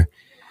never,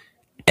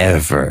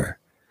 ever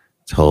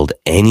told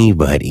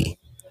anybody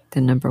the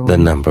number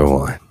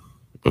one.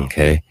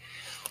 Okay?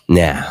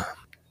 Now,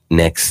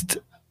 next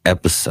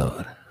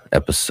episode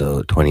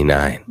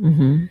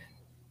 29,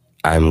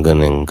 I'm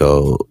going to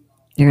go...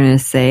 You're going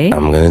to say?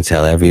 I'm going to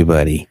tell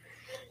everybody.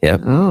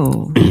 Yep.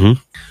 Oh.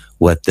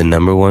 What the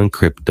number one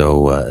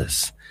crypto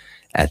was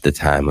at the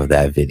time of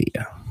that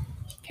video.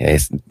 Okay.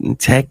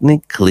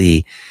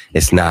 Technically,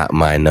 it's not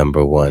my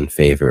number one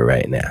favorite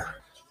right now,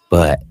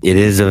 but it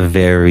is a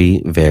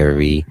very,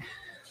 very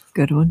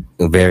good one.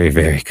 A very,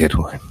 very good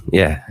one.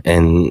 Yeah.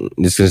 And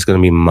this is going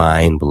to be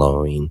mind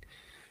blowing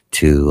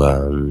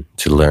to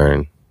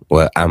learn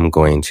what I'm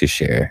going to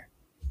share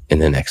in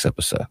the next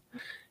episode.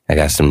 I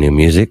got some new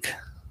music.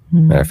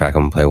 Matter of fact,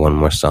 I'm going to play one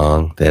more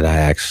song that I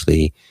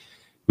actually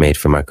made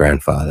for my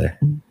grandfather.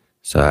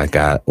 So I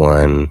got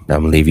one I'm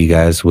going to leave you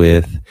guys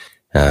with.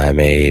 I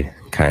made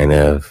kind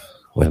of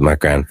with my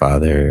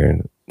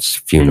grandfather's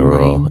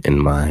funeral in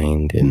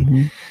mind.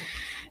 And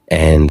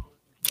I'm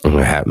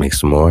going to make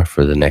some more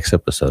for the next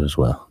episode as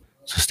well.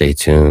 So stay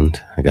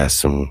tuned. I got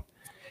some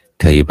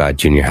tell you about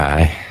junior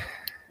high.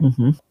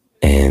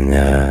 And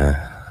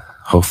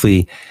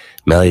hopefully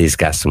Melody's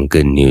got some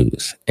good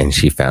news. And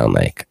she found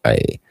like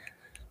a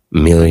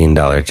 $1 million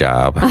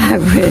job. I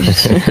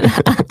wish.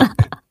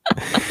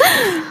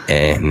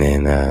 And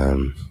then,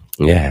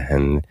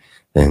 and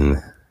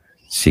then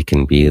she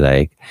can be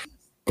like,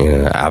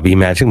 I'll be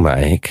Magic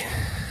Mike,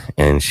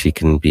 and she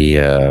can be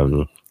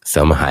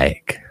Selma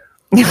Hayek.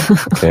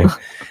 Okay?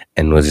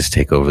 And we'll just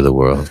take over the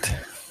world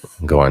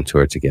and go on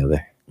tour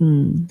together.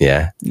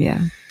 Yeah?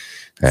 Yeah.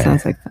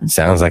 Sounds like fun.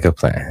 Sounds like a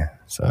plan.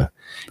 So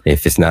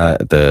if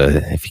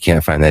if you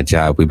can't find that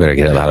job, we better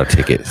get a lot of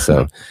tickets.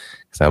 So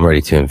I'm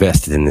ready to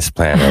invest in this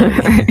plan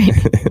already.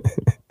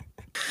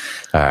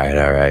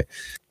 All right.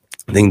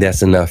 I think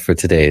that's enough for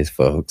today,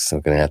 folks.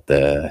 I'm going to have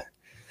to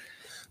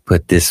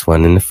put this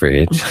one in the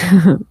fridge.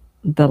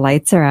 The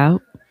lights are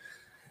out.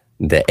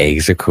 The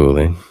eggs are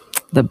cooling.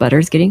 The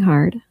butter's getting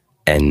hard.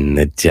 And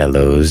the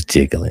Jell-O's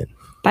jiggling.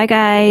 Bye,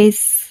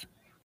 guys.